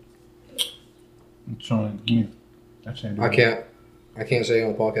too. I'm trying to give me. I can't say it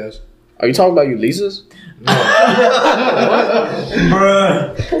on the podcast. Are you talking about Ulysses?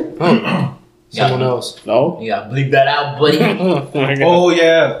 Bruh. Someone else. No. You gotta bleep that out, buddy. Oh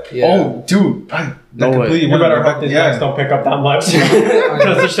yeah. Yeah. Oh dude. That No way. completely You went better back- hope these yeah. guys don't pick up that much.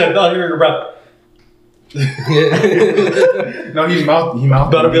 Because the shit, they'll hear your breath. No, he mouthed.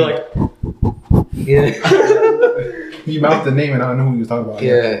 That'll the be name. like, Yeah. He mouthed the name, and I knew who he was talking about.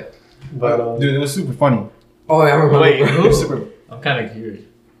 Yeah. but Dude, it was super funny. Oh, yeah, I remember. Wait, It was who? super. I'm kind of curious.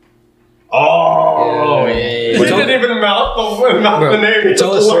 Oh, yeah. he didn't even mouth the name. He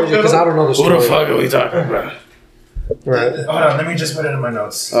Tell us just story looked it because up. I don't know the Who story. the fuck are we talking about? Right. Hold on, let me just put it in my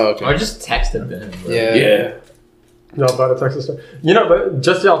notes. Oh, okay. Or just texted them. Bro. Yeah. Yeah. Y'all about to text us. But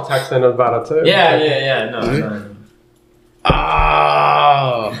just y'all texting about it too. Yeah. No. Mm-hmm.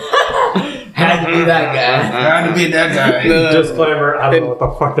 Ah. Had to be that guy. Had to be that guy. Disclaimer, I don't know what the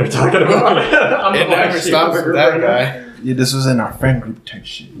fuck they're talking about. I'm It the black never sheep stops of the with group that right now. guy. Yeah, this was in our friend group type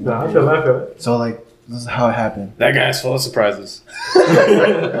shit. No, I feel it. So like, this is how it happened. That guy's full of surprises.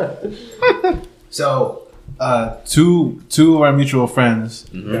 So, two of our mutual friends,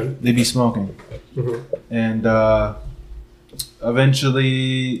 they be smoking, and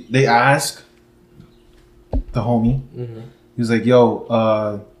eventually they ask the homie. He was like,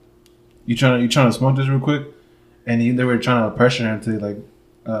 "Yo, you trying to smoke this real quick?" And they were trying to pressure him to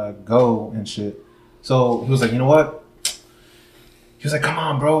like go and shit. So he was like, "You know what?" He was like, come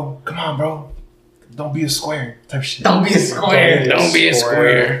on, bro. Don't be a square type shit. Don't be a square. Don't be a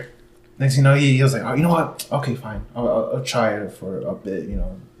square. Next thing you know, he was like, oh, you know what? Okay, fine. I'll try it for a bit, you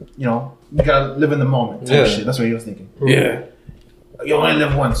know. You gotta live in the moment type shit. That's what he was thinking. Yeah. You only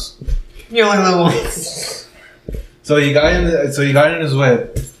live once. You only live once. So he got in his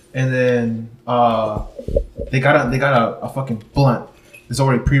whip, and then they got a fucking blunt. It's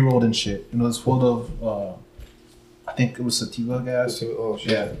already pre-rolled and shit. And it was full of I think it was sativa gas. Oh,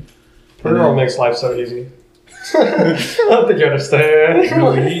 shit. Yeah. Pre-roll makes life so easy. I don't think you understand.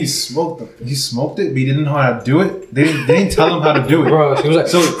 Dude, he smoked it, but he didn't know how to do it. They didn't tell him how to do it. Bro, he was like,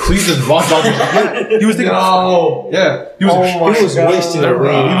 So he just walked off. He was thinking, No. yeah, he was, he was wasting the weed.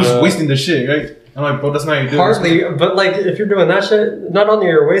 he was wasting the shit, right? I'm like, bro, that's not how you do it. Hardly, but like if you're doing that shit, not only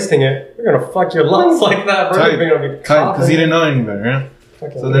you're wasting it, you're gonna fuck your lungs like that, bro. You're gonna be Because he didn't know any better, yeah?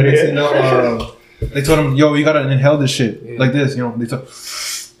 Fucking So then next thing idiot. you know, they told him, yo, you gotta inhale this shit like this, you know. They took,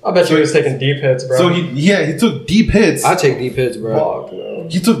 I bet you he was taking deep hits, bro. so he took deep hits. I take deep hits, bro. Fuck, no.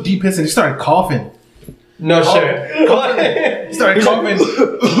 He took deep hits and he started coughing. No shit. He started coughing.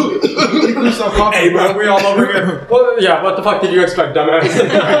 He couldn't stop coughing. Hey, bro, we all over here. Well, yeah, what the fuck did you expect, dumbass?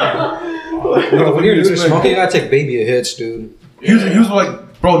 Bro, when you're smoking, you gotta take baby hits, dude. He was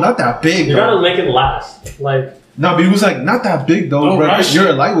like, bro, not that big, You bro. gotta make it last. Like, No, but he was like, not that big though, Don't bro. rush. You're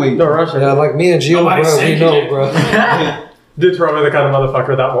a lightweight. no rush it. Yeah, like me and Gio, Nobody's bro, we taking know, it. bro. Dude's probably the kind of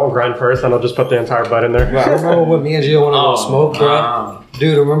motherfucker that won't grind first and I'll just put the entire butt in there. Bro, I remember when me and Gio wanted to smoke, bro. wow.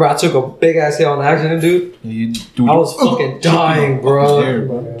 Dude, remember I took a big ass hit on accident, dude. Yeah, dude, I was fucking dying, bro. There,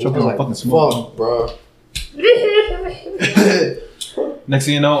 bro. I Choking was on like, fucking smoke. fuck, bro. Next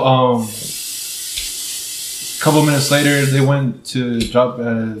thing you know, couple minutes later, they went to drop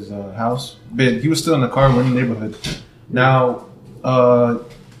at his house. But he was still in the car, we're in the neighborhood. Now,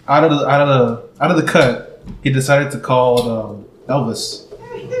 out of the cut, he decided to call Elvis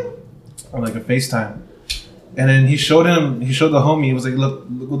on like a FaceTime, and then he showed the homie. He was like, "Look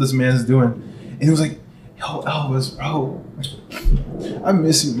what this man's doing," and he was like, Yo, Elvis, bro, I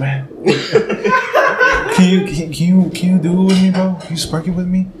miss you, man. Can you do it with me, bro? Can you spark it with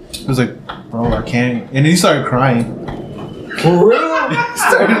me? He was like, bro, I can't. And then he started crying. For real?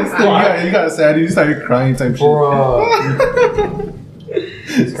 He got sad. He started crying type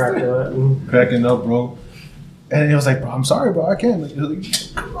He's cracking up, bro. And he was like, bro, I'm sorry, bro, I can't. He was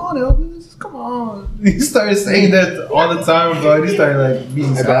like, come on, Elvis, come on. He started saying that all the time, bro. And he started like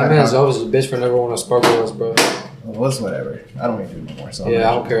being sad. That man's always a bitch for never want to spark with us, bro. Well, it's whatever. I don't even do it no more. So Yeah,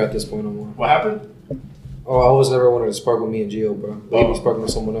 I don't care at this point no more. What happened? Oh, I always never wanted to spark with me and Gio, bro. They be sparking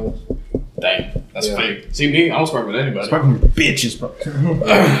with someone else. Dang, that's Yeah. fake. See me, I don't spark with anybody. sparking with bitches, bro.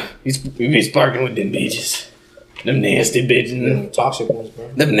 We be sparking with them bitches. Them nasty bitches. Yeah, toxic ones, bro.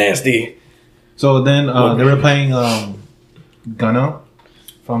 Them nasty. So then they were playing Gunna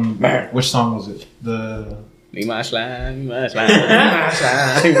from which song was it? Me my slime, me my slime, me my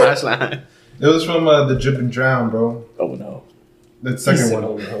slime, me my slime. It was from the Drip and Drown, bro. Oh no. The second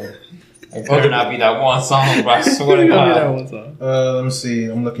one. It better not be that one song, bro. I swear to God. Let me see.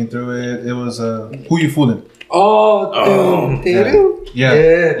 I'm looking through it. It was Who You Fooling? Oh, Yeah.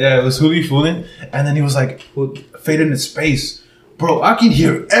 It was Who You Fooling, and then he was like faded into space. Bro, I can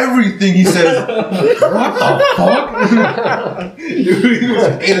hear everything he says. What the fuck? Dude, he was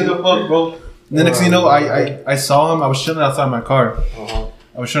faded the fuck, bro. And the next thing you know, I saw him. I was chilling outside my car.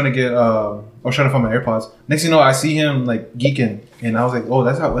 I was trying to get I was trying to find my AirPods. Next thing you know, I see him like geeking, and I was like, "Oh,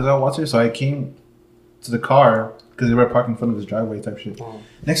 was that Watcher?" So I came to the car because they were parked in front of his driveway type shit.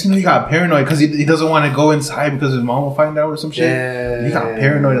 Next thing you know, he got paranoid because he doesn't want to go inside because his mom will find out or some shit. And he got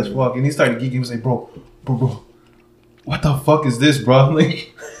paranoid as fuck, and he started geeking. He was like, "Bro, what the fuck is this, bro?" I'm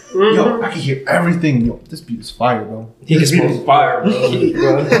like, yo, I can hear everything. Yo, this beat is fire, bro. This beat is fire,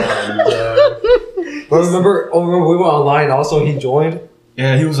 bro. But remember we went online. Also, he joined.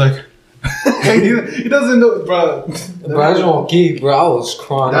 Yeah, he was like, he doesn't know, bro. Bro, I just want to keep, bro. I was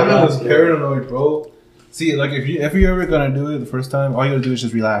crying. That man was paranoid, bro. See, like if you're ever gonna do it the first time, all you gotta do is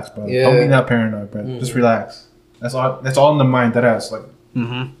just relax, bro. Yeah. Don't be that paranoid, bro. Just relax. That's all in the mind. That ass, like,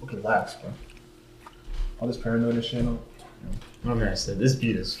 relax, bro. All this paranoid and shit. My man said this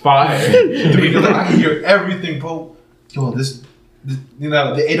beat is fire. Dude, I can hear everything, bro. Yo, this you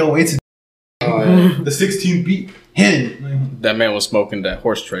know, the 808s, the 16 beat, hit it. That man was smoking that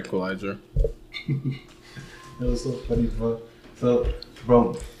horse tranquilizer. It was so funny, bro. So,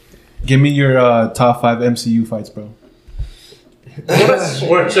 bro, give me your top 5 MCU fights, bro.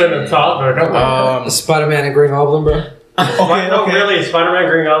 Switch in the topic. Spider-Man and Green Goblin, bro. No, really, Spider-Man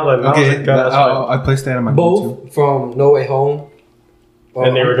Green Goblin. That was a good ass fight. I placed that on my Both from No Way Home.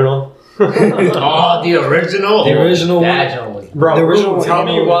 And the original. Oh, the original? The original That one. one was Bro, The original tell one.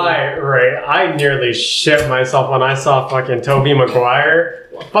 me why, right? I nearly shit myself when I saw fucking Tobey Maguire.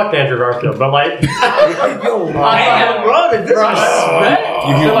 Fuck Andrew Garfield, but like, Yo, Damn, bro, the disrespect.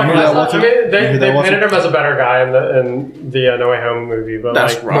 You hear that, Walter? I mean, they You hear that, Walter? painted him as a better guy in the No Way Home movie, but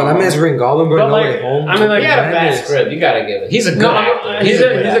That's like, wrong. bro, that man's Green Goblin, bro. But No like, Way Home. I mean, like, He had a bad Menez. script. You gotta give it. He's a good no, actor. he's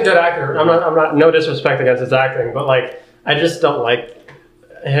a good actor. I'm not. No disrespect against his acting, but like, I just don't like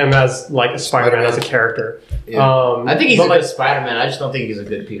him as like Spider-Man as a character. Yeah. I think he's but a like, good Spider-Man. I just don't think he's a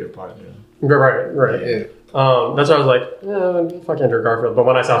good Peter Parker. right. Yeah. That's why I was like, fuck Andrew Garfield. But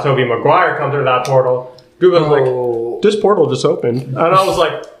when I saw Tobey Maguire come through that portal, dude was like, this portal just opened, and I was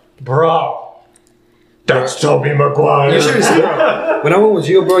like, bro, that's Tobey Maguire. You should have seen when I went with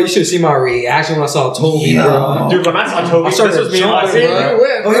Gio, bro. You should have seen my reaction when I saw Toby, bro. Dude, when I saw Tobey, I started this was me and my jumping, bro.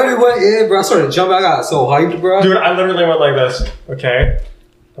 scene. Oh, yeah, we went, yeah, bro. I started jumping. I got so hyped, bro. Dude, I literally went like this. Okay.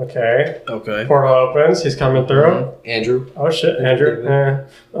 Portal opens. He's coming through. Andrew. Oh shit, Andrew.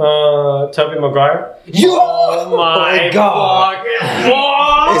 Tobey Maguire. Yo! Oh my God.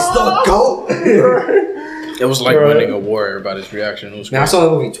 fucking It's the GOAT. It was like winning a war. Everybody's reaction. It was Man, I crazy. saw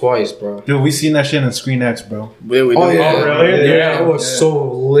that movie twice, bro. Dude, we seen that shit in Screen X, bro. We Oh, did. yeah. Oh, really? Yeah. It was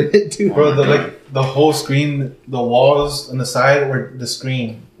so lit, dude. Bro, the whole screen, the walls on the side were the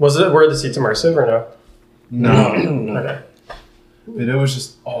screen. Were the seats immersive or no? No. Okay. But it was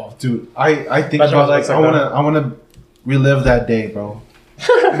just, oh, dude. I think That's about what like I was I wanna relive that day, bro.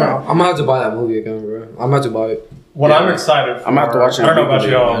 Bro, I'm gonna have to buy that movie again, bro. I'm gonna have to buy it. What Yeah. I'm excited for, I'm gonna have to watch it I don't know about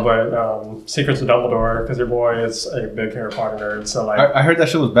immediately, y'all, but Secrets of Dumbledore, because your boy is a big Harry Potter nerd. So like, I heard that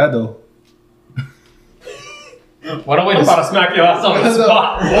shit was bad though. What a way I'm to about to smack your ass on the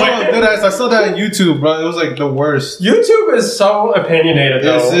spot. Oh, dude, I saw that on YouTube, bro. It was like the worst. YouTube is so opinionated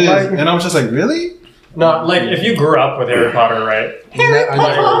though. This is, Like, and I was just like, really? no, like if you grew up with Harry Potter, right? I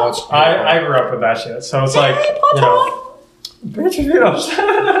never watched. I grew up with that shit, so it's like bitch, you know.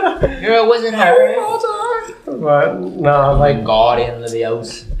 Girl, wasn't her. But no, like Guardian of the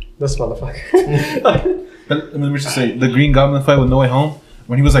House. This motherfucker. But let me just say, the Green Goblin fight with No Way Home,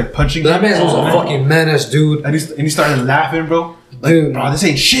 when he was like punching That him, man was a fucking menace, dude. and he started laughing, bro. Like, Dude. bro, this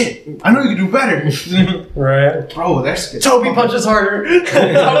ain't shit. I know you can do better. Right. Bro, that's Toby punches harder.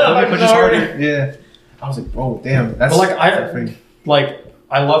 Toby punches harder. Yeah. I was like, bro, damn. That's But freaking-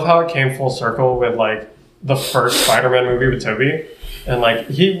 I love how it came full circle with like the first Spider-Man movie with Toby, and like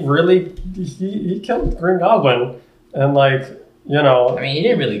he killed Green Goblin, and like you know, I mean, he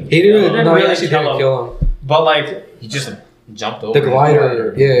didn't really. He didn't didn't no, he really actually kill didn't him. kill him. but like He just jumped over. The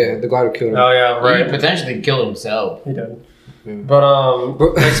glider, yeah, the glider killed him. oh yeah, He right, potentially killed himself. he did. Yeah. But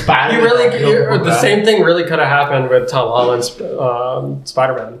Bro, Like Spider-Man. the same thing really could have happened with Tom Holland's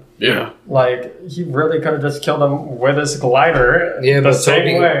Spider-Man. Yeah. Like he really could have just killed him with his glider. yeah, the but same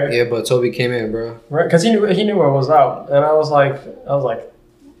Toby, way, yeah, but Toby came in, bro. right? Because he knew it was out, and I was like,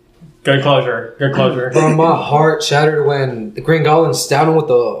 good closure. Bro, my heart shattered when the Green Goblin stabbed him with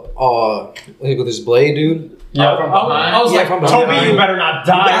with his blade, dude. Yeah, from I behind? was Yeah, like, from Toby, behind. you better not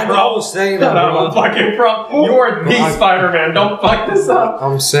die, Yeah, I bro. know, I was saying that, bro. I'm fucking from. You are the I- Spider-Man. Don't fuck this up.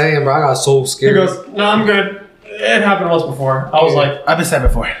 I'm saying, bro, I got so He scared. goes, no, I'm good. It happened once before. I was like, I've been stabbed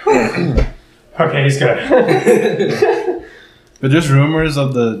before. okay, he's good. But there's rumors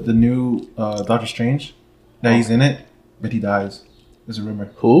of the new Doctor Strange that he's in it, but he dies. There's a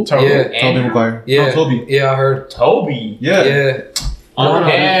rumor. Who? Toby. Yeah. Tobey Andrew? Maguire. Yeah, No, Toby. Yeah, I heard. Toby. Yeah. Yeah. Oh, No,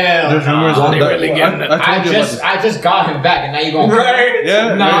 hell There's rumors nah. of They that. really getting it. I told you about this. I just got him back, and now you going Right?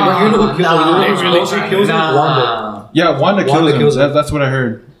 Yeah. Nah, But you know who kills him? nah, You know who really supposedly kills him? Wanda. nah. Yeah, Wanda kills him. kills him. That's what I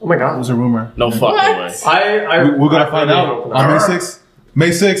heard. Oh my It god. was a rumor. No fucking way. We're gonna find really out hope on May not. 6th. May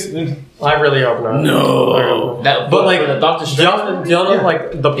 6th. I really hope not. No. I hope not. That, But like, the Doctor do Strange. y'all know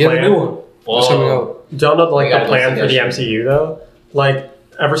like the Yeah, plan? the new one. That's coming out. Do y'all know like We gotta the go plan see for that the shit. MCU though? Like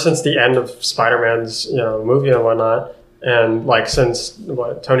ever since the end of Spider-Man's movie and whatnot, and like since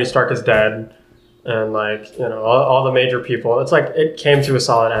Tony Stark is dead, and like all the major people, it's like it came to a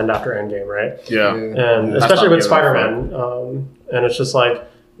solid end after Endgame, right? Yeah. And Yeah. especially with I stopped Spider-Man, and it's just like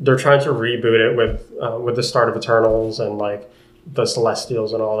they're trying to reboot it with the start of Eternals and like the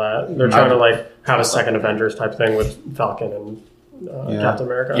Celestials and all that. They're trying to like have a second Avengers type thing with Falcon and Yeah. Captain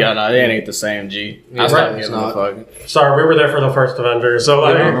America. Yeah, no, it ain't the same, G. Yeah, I stopped it's giving a not. fuck. Sorry, we were there for the first Avengers, so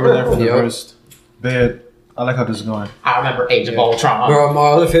like, I remember that from the Yep. first. But I like how this is going. I remember Age of Ultron. Bro, my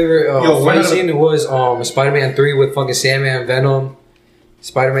other favorite Yo, fight when- scene was Spider-Man 3 with fucking Sandman, Venom,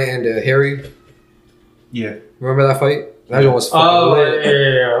 Spider-Man, and Harry. Yeah. Remember that fight? That one was fucking oh lit.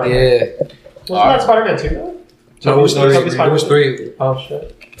 yeah. Yeah. Wasn't that Spider-Man 2 though? No, it was Toby 3. It Spider-Man? was 3. Oh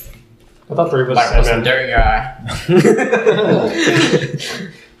shit. I thought 3 was Like put some Sandman. dirt in your eye.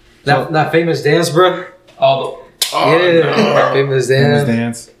 That famous dance, bro. All Yeah. Famous Famous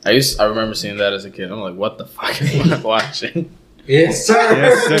dance. dance. I remember seeing that as a kid. I'm like, what the fuck am I watching? Yes,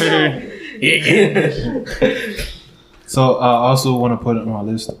 sir. Yes, sir. So I also want to put it on my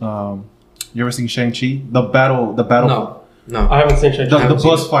list. You ever seen Shang-Chi? The battle. No. I haven't seen Shang-Chi. The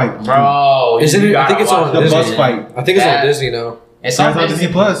bus fight. the, bro. Isn't you it? I gotta think it's watch on The Disney. bus fight. I think it's on Yeah. Disney now. It's It's on Disney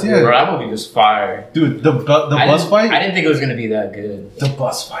Plus, yeah. Bro, that movie was fire. Dude, the I bus didn't- fight? I didn't think it was gonna be that good. The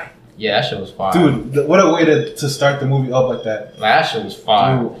bus fight. Yeah, that shit was fire. Dude, what a way to start the movie up like that. Like, that shit was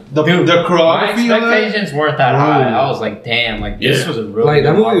fire. Dude, the My choreography of that? expectations weren't that Bro. high. I was like, damn, like this Yeah. was a real. Like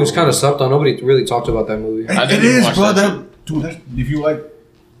that good movie was Marvel kind of slept on. Nobody really talked about that movie. I It didn't even is, watch bro. that Dude, if you like,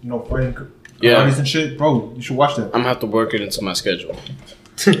 fighting Yeah. artists and shit, bro, you should watch that. I'm gonna have to work it into my schedule.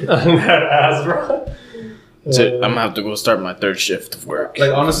 that ass, bro. That's it. I'm gonna have to go start my third shift of work.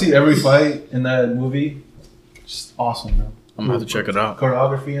 Like, honestly, every fight in that movie, just awesome, bro. I'm gonna have to check it out.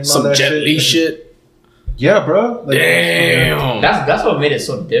 Choreography and all Some that Jet shit. Li shit. Yeah, bro. Like, Damn. That's what made it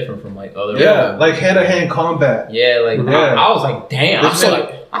so different from like other. Yeah, like hand-to-hand combat. Yeah, like Yeah. I was like, damn. I'm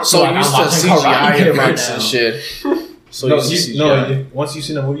so like used to watching CGI Karate Kid effects right and now. shit. So No, used to CGI. once you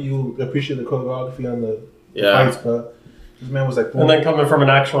see the movie, you appreciate the choreography on the Yeah. fights, bro. This man was like, And then coming from an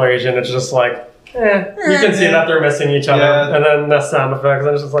actual Asian, it's just like, you can see that they're missing each other. Yeah. And then the sound effects,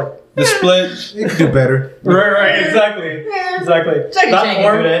 and it's just like, the split, it could do better. right, exactly. Jackie Chan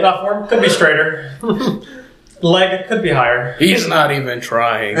can do that. That form could be straighter. Leg could be higher. He's not even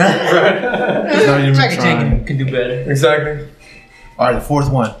trying. It's not even Jackie trying. Chan can do better. Exactly. All right, the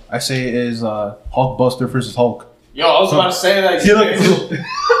fourth one I say is Hulkbuster versus Hulk. Yo, I was about to say that. See, look,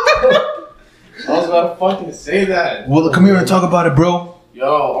 I was about to fucking say that. well, come here and talk about it, bro. Yo,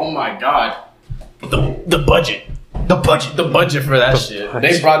 oh my god. The budget. The budget for that shit.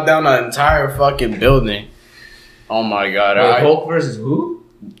 They brought down an entire fucking building. Oh my god. Wait, Hulk versus who?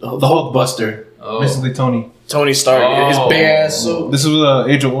 The Hulkbuster, Oh, basically Tony. Stark. His Oh. big ass suit. This was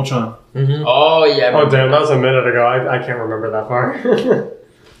Age of Ultron. oh yeah. Oh, damn, that was a minute ago. I can't remember that far.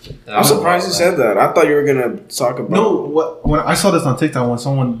 I'm surprised you said that. I thought you were gonna talk about. No, when I saw this on TikTok when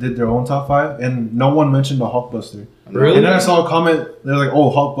someone did their own top 5 and no one mentioned the Hulkbuster. Really? And then I saw a comment. They're like, "Oh,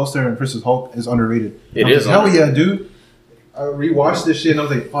 Hulkbuster versus Hulk is underrated." It is. is Hell yeah, dude! I rewatched this shit and I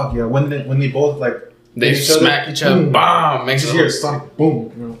was like, "Fuck yeah!" When they both like They smack each other. boom, Bam! Makes you it hear sonic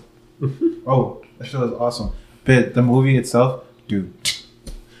boom. You know? Oh, that shit was awesome. But the movie itself, dude.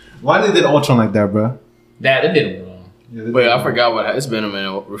 Why they did Ultron like that, bro? That it didn't wrong. Yeah, they Wait, did. I forgot what. It's been a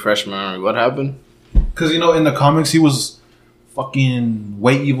minute. Refresh my memory. What happened? Because, you know, in the comics, he was fucking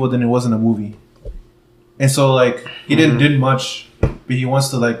way evil than it was in the movie. And so, like, he didn't do much, but he wants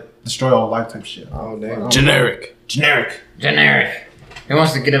to, like, destroy all life type shit. Oh damn. Generic. Generic. He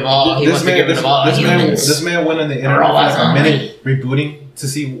wants to get it all. He wants to get rid of all humans. This man went on the internet for like a minute rebooting to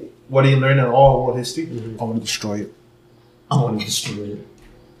see what he learned in all world history. I want to destroy it. I want to destroy it.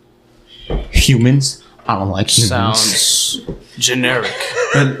 Humans. I don't like humans. Sounds generic.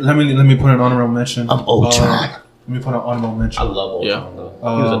 But let me put an honorable mention. I'm Ultron. Let me put an honorable mention. I love Ultron Yeah. though.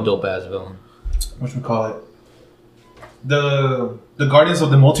 He was a dope ass villain. What we call it? The Guardians of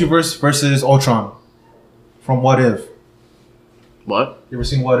the Multiverse versus Ultron from What If. What? You ever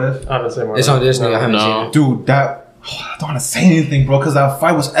seen What If? I haven't seen more. It's on Disney. I haven't No. seen it. Dude, that I don't want to say anything, bro, because that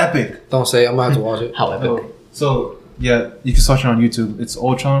fight was epic. Don't say it. I'm gonna have to watch it. How epic. Oh, so yeah, you can search it on YouTube. It's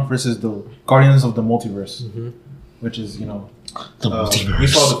Ultron versus the Guardians of the Multiverse, which is we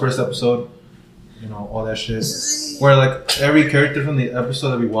saw the first episode, all that shit. Where like every character from the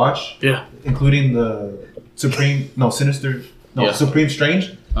episode that we watch, Yeah. including the Sinister, Yeah. Supreme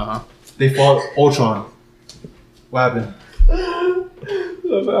Strange, They fought Ultron. What happened?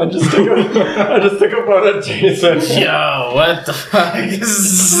 I just took a photo of Jason. Yo, what the fuck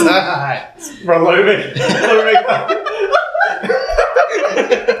is that? Bro, let me make that.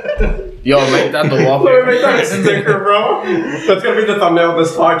 Yo, make that the Let me wallpaper. make that a sticker, bro. That's gonna be the thumbnail of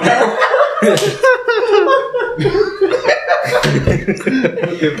this podcast.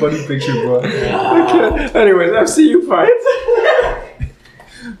 Okay, funny picture, bro. Anyways, MCU fights.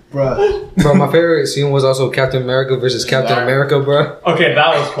 Bruh. Bro, my favorite scene was also Captain America versus Captain America, bro. Okay, that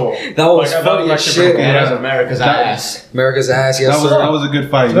was cool. That was Like, funny that as was shit. actually That pretty was America's ass. America's ass, yes, sir. That was a good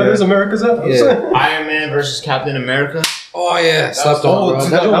fight. That Yeah. is America's ass. Yeah. Iron Man versus Captain America. Oh yeah, slept on, bro. see,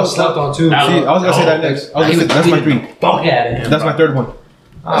 That that one was- slept on too. that See, I was gonna say that next. That's my 3. Fuck at him. That's my 3rd one.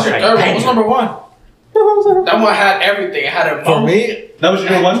 That's your third one. What's number one? That one had everything. It had a For me, That was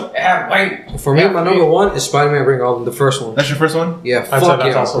your one. It had white. for me, my number 1 is Spider-Man Green Goblin, the first one. That's your first one. Yeah, I'd fuck say that's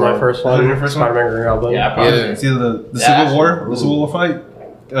yeah, also bro. my first That was one. your first one? Spider-Man Green Goblin. Yeah, probably. Yeah. See the Yeah, Civil War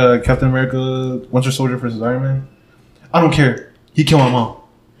fight. Captain America, Winter Soldier versus Iron Man. I don't care. He killed my mom.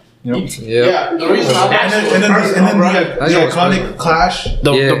 You know. Yeah. The reason I liked it And then the That's iconic clash.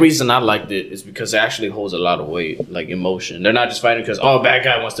 Yeah. the reason I liked it is because it actually holds a lot of weight, like emotion. They're not just fighting because bad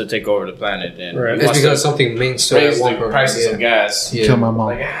guy wants to take over the planet and Right. he It's wants because to something means so raise at one the point. prices Yeah. of gas. Yeah. Kill my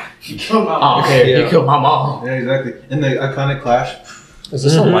mom. He killed my mom. Okay, Yeah. he killed my mom. Yeah, exactly. And the iconic clash. Is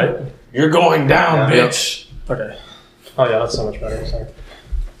this a light? You're going down, Yeah. bitch. Okay. Oh yeah, that's so much better. Sorry.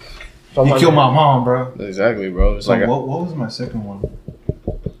 He killed my mom, bro. Exactly, bro. It's So like what was my second one?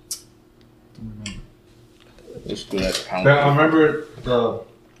 just do that pound. I remember the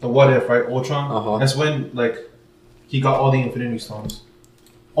What If, right? Ultron. Uh-huh. That's when he got all the Infinity Stones.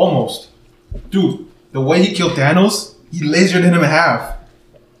 Almost, dude. The way he killed Thanos, he lasered him in half.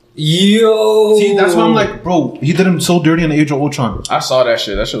 Yo. See, that's why I'm like, bro, he did him so dirty in the Age of Ultron. I saw that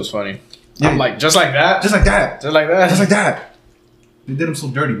shit. That shit was funny. Yeah. I'm like, just like that? Just like that. Just like that? Just like that. They did him so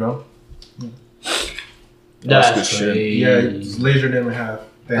dirty, bro. That's That's good shit. crazy. Yeah, he just lasered him in half.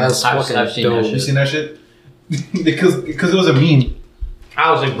 That's I've fucking seen that dope. shit. You seen that shit? because it was a meme.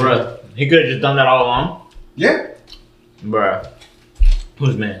 I was like, bruh, he could have just done that all along. Yeah. Bruh.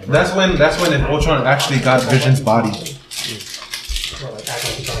 Who's man? That's when if Ultron actually got Vision's body.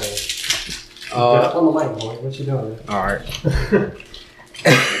 On the mic, boy. What you doing? All right.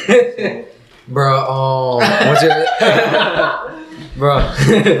 Bro, what's your bro?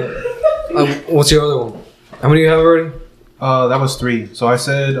 What's your other one? How many do you have already? That was 3. So I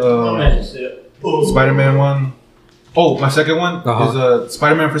said Spider-Man one. Oh, my second one is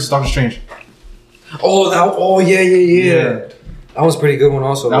Spider-Man versus Doctor Strange. Oh, yeah. That was a pretty good one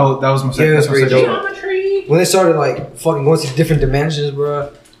also. That was my second. Yeah, that's that's my pretty second dope. When they started like fucking going to different dimensions, bro.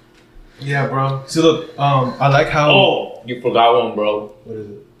 one. Yeah, bro. See, look, I like how. Oh, you forgot one, bro. What is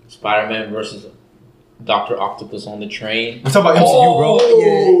it? Spider-Man versus Dr. Octopus on the train. We talk about MCU, bro.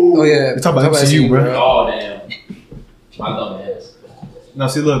 Oh yeah. We talk about MCU, bro. Oh, damn. My dumb ass. Now,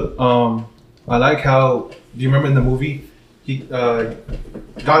 see, look, I like how. Do you remember in the movie he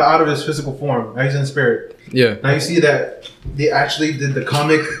got out of his physical form. Now he's in spirit. Yeah. Now you see that they actually did the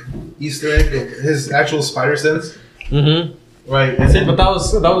comic Easter egg, his actual spider sense. Mm-hmm. Right. See, but that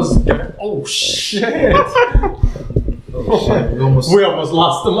was. Oh shit! Oh, shit. We almost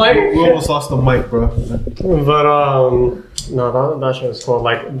lost the mic. We almost lost the mic, bro. But no, that shit was cool.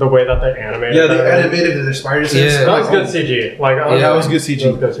 Like the way that they animated. Yeah, they that. animated their spider sense. Yeah. That was good CG. Like That was good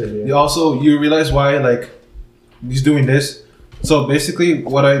CG. That was good CG. Also, you realize why like he's doing this. So basically,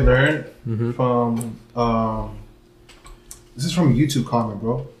 what I learned from this is from a YouTube comment,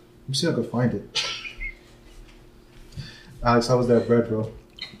 bro. Let me see if I can find it. Alex, how was that bread, bro?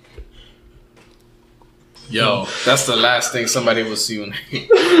 Yo, that's the last thing somebody will see when they...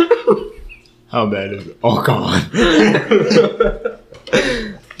 How bad is it? Oh, come on.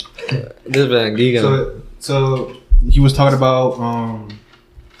 This man giga. So he was talking about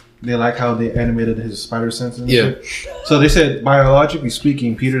they like how they animated his spider sense and shit. So they said biologically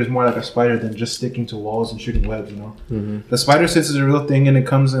speaking, Peter is more like a spider than just sticking to walls and shooting webs. You know, the spider sense is a real thing, and it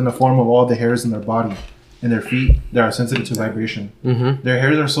comes in the form of all the hairs in their body and their feet that are sensitive to vibration. Their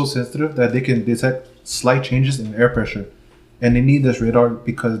hairs are so sensitive that they can detect slight changes in air pressure, and they need this radar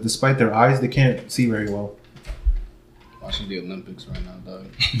because despite their eyes, they can't see very well. Watching the Olympics right now, dog.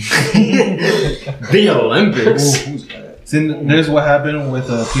 The Olympics. Then there's what happened with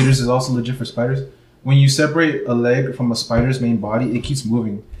Peter's is also legit for spiders. When you separate a leg from a spider's main body, it keeps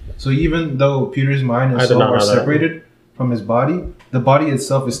moving. So even though Peter's mind and soul are separated from his body, the body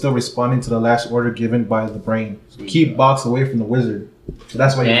itself is still responding to the last order given by the brain. Keep Box away from the wizard. So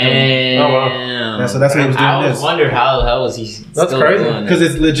that's what he's doing. Oh, wow. Yeah, so that's what he was doing. I always wondered how was he That's still crazy. doing Because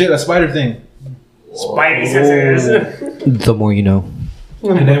it. it's legit a spider thing. Spidey senses. The more you know.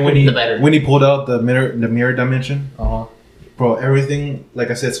 And then when The better. he pulled out the mirror dimension, bro, everything, like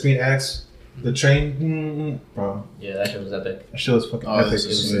I said, Screen X, the train, bro, Yeah, that shit was epic. that shit was fucking Oh, epic. this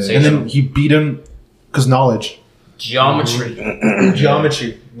is And sensational. then he beat him because knowledge, Geometry.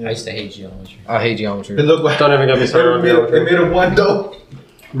 geometry. I used to hate geometry. I hate geometry. And look what Don't even get me started on it geometry. made him one though.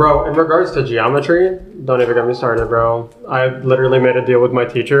 Bro, in regards to geometry, don't even get me started, bro. I literally made a deal with my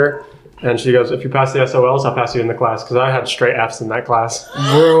teacher, and she goes, if you pass the SOLs, I'll pass you in the class, because I had straight Fs in that class.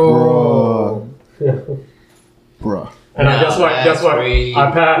 Bro. Bro. And Nah, guess what? that's crazy.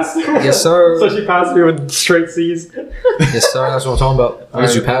 I passed. Yes, sir. So she passed me with straight Cs. Yes, sir. That's what I'm talking about. At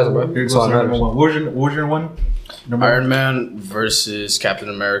least you passed, bro. Here That's goes all that number matters. one. What was your one? Number Iron Man versus Captain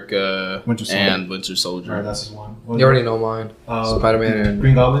America Winter Soldier. and Winter Soldier. Alright, that's his one. What was You already know mine. Spider-Man and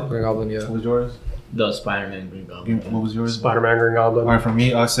Green Goblin. Green Goblin, yeah. What was yours? The Spider-Man Green Goblin. What was yours? Spider-Man, Green Goblin. Alright, for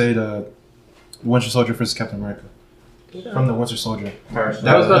me, I'll say the Winter Soldier versus Captain America. From the Winter Soldier. That was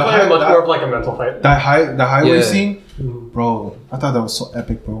definitely much more of like a mental fight. The highway Yeah. scene, Mhm. bro. I thought that was so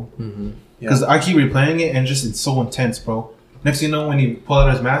epic, bro. Mm-hmm. Because I keep replaying it and just it's so intense, bro. Next thing you know, when he pulled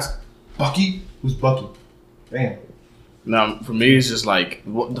out his mask, Bucky, who's Bucky? Bam. Now, for me, it's just like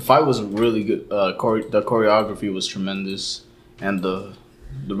the fight was really good. The choreography was tremendous, and the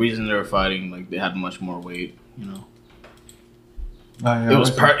reason they were fighting, like they had much more weight. You know, Yeah,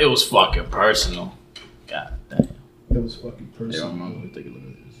 it was fucking personal. God damn. it was fucking Here, personal. I'm gonna take a look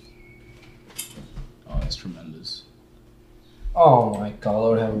at this. Oh, that's tremendous. Oh my god,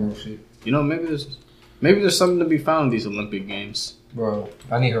 Lord have mercy. You know, maybe there's something to be found in these Olympic Games. Bro,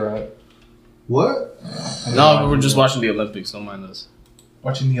 I need her out. What? No, we're just watching the Olympics. Don't mind us.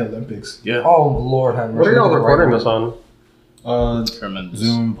 Watching the Olympics. Yeah, Oh, Lord have mercy. What are y'all Look at the recording right this on? tremendous.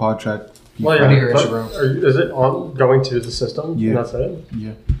 Zoom, Podtrack. Well, I need her but Instagram. is it on going to the system? Yeah. And that's it?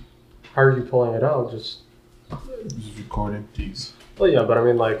 Yeah, How are you pulling it out? Just just recording. Jeez. well, yeah, but I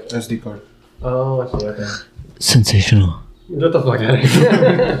mean, like, SD card. oh, I see. Okay. Sensational. Get the fuck out of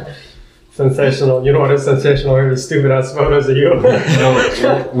here. Sensational. You know what is sensational? Here, these stupid ass photos of you.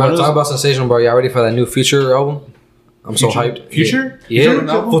 Man, talk about sensational, bro. Y'all ready for that new Future album? I'm so hyped. Future? Yeah. Future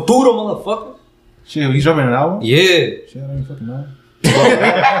album? Futuro, motherfucker. Shit, he's dropping an album? Yeah. Shit, I don't even fucking know.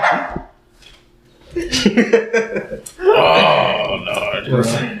 Oh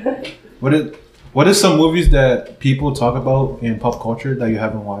Lord. What is some movies that people talk about in pop culture that you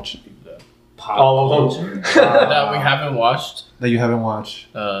haven't watched? All of them. That we haven't watched. That you haven't watched.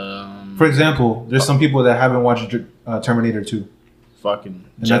 For For example, there's some people that haven't watched Terminator 2, fucking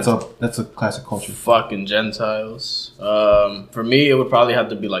and that's a classic culture. fucking Gentiles. For me, it would probably have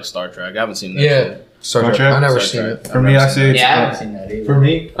to be like Star Trek. I haven't seen that. Yeah. shit. Star Trek? Trek. I never Star seen Trek. it. For me, I say it's Yeah, I haven't seen that either. for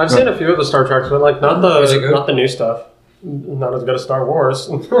me. I've seen a few of the Star Treks, but like not Is it the good? not the new stuff. Not as good as Star Wars.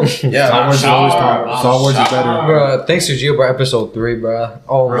 Yeah, Star Wars is always better. Star Wars is better. Bro, thanks to Gio, bro, episode 3, bro.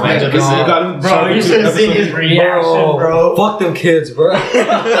 Oh my You god. got him, Bro, you should have seen his reaction, bro. Fuck them kids, bro.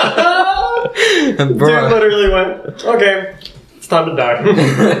 Dude Bro. literally went, okay, it's time to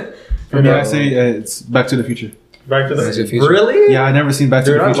die. For me, I say it's Back to the Future. Back to the Back to the Future. Really? Yeah, I never seen Back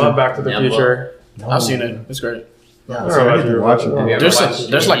to Dude, the I Future. love Back to the Yeah, Future. I've seen it. It's great. Yeah, I so I don't need know to watch if you- it. Have you ever There's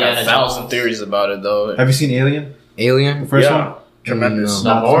watched like Indiana 1,000 Jones? theories about it though. Have you seen Alien? Alien. The first Yeah. one? Tremendous.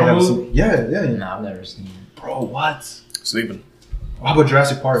 No. The horror Haven't movie? seen- Yeah. No, I've never seen it. Bro, what? Sleeping. How about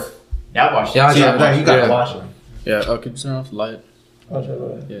Jurassic Park? Yeah, I watched it. Yeah, I See, got that, you gotta yeah. watch it. Yeah. Oh, can you turn off the light?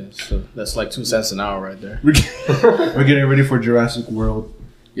 Yeah. So that's like 2 cents an hour right there. We're getting ready for Jurassic World.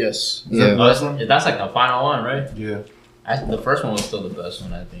 Yes. Is that Yeah. the last one? That's like the final one, right? Yeah. The first one was still the best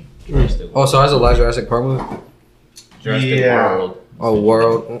one, I think. Oh, so that's the last Jurassic Park movie? Jurassic Yeah. World. Oh,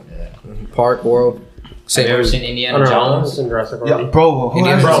 World. Park, World. Have Same you ever movie. seen I Indiana don't know. I've Jones? seen Jurassic Yeah, World. bro, who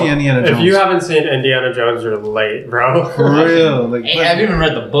Indiana hasn't Jones. seen Indiana Jones? If you haven't seen Indiana Jones, you're late, bro. For real. Like, Hey, have you even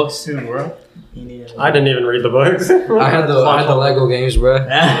read the books too, bro? Indiana I didn't even read the books. I had the Lego games, bro.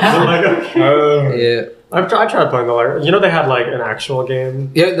 Yeah. I tried playing the Lego. You know they had like an actual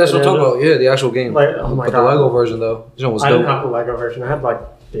game. Yeah, that's what I'm talking about. Yeah, the actual game. Like, oh my but God. the Lego version, though. This one was I dope. didn't have the Lego version. I had like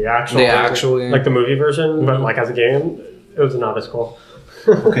the actual. The version. actual game. Like the movie version, but like as a game, it was not as cool.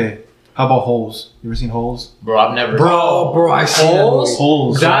 okay. How about Holes? You ever seen Holes? Bro, I've never. Bro, I see that Holes? movie.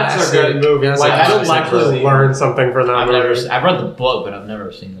 Holes. That's a good movie. That's Like a I classic, don't actually bro. learn something from that I've movie. I've read the book, but I've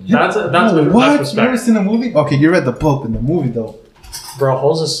never seen the movie. That's Oh, that's what? respect. You never seen the movie? Okay, you read the book and the movie though. Bro,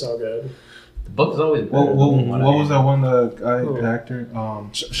 Holes is so good. The book is always better. What was that one guy, the actor?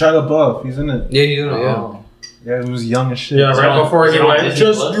 Shia LaBeouf. He's in it. Yeah, you know, yeah. Oh. Yeah, he was young as shit. Yeah, Is it right on- before is he it on went, Disney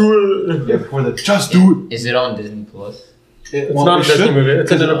just Plus? do it. Yeah, before the Just Do It. Is it on Disney Plus? It's Well, not it a Disney should- movie.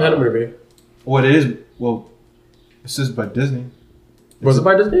 It's an because- independent movie. What it is? Well, it's just by Disney. Was it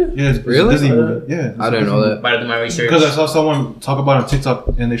by Disney? Yeah, it's a Really? Disney movie. Yeah, it's I a didn't Disney know movie. that. Better do my research. Because I saw someone talk about it on TikTok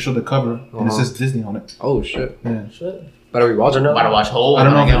and they showed the cover and it Uh-huh. says Disney on it. Oh, shit. Yeah, Shit. Better rewatch it. About to watch Hole I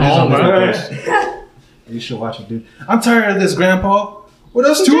don't know when if I it get is home, on bro. Disney Plus. You should watch it, dude. I'm tired of this, Grandpa. Well,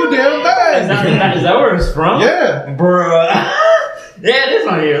 that's too damn Is bad. that where it's from? Yeah. Bruh. Yeah, it is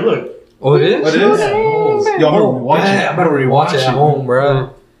on here. Look. Oh, it is? What it is? Holes. Yo, I'm gonna rewatch it. I better rewatch it at home, bro.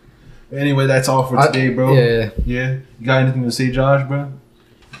 Anyway, that's all for today, bro. Yeah. Yeah. You got anything to say, Josh, bro?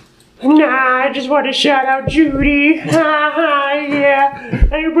 Nah, I just want to shout out Judy. Yeah.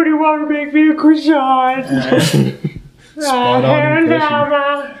 Anybody want to make me a croissant? Spot on And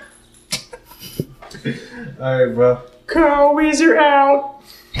impression. All right, bro. Carl Weezer out.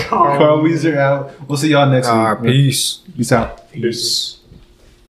 Carl Weezer out. We'll see y'all next week. Peace. Peace out. Peace.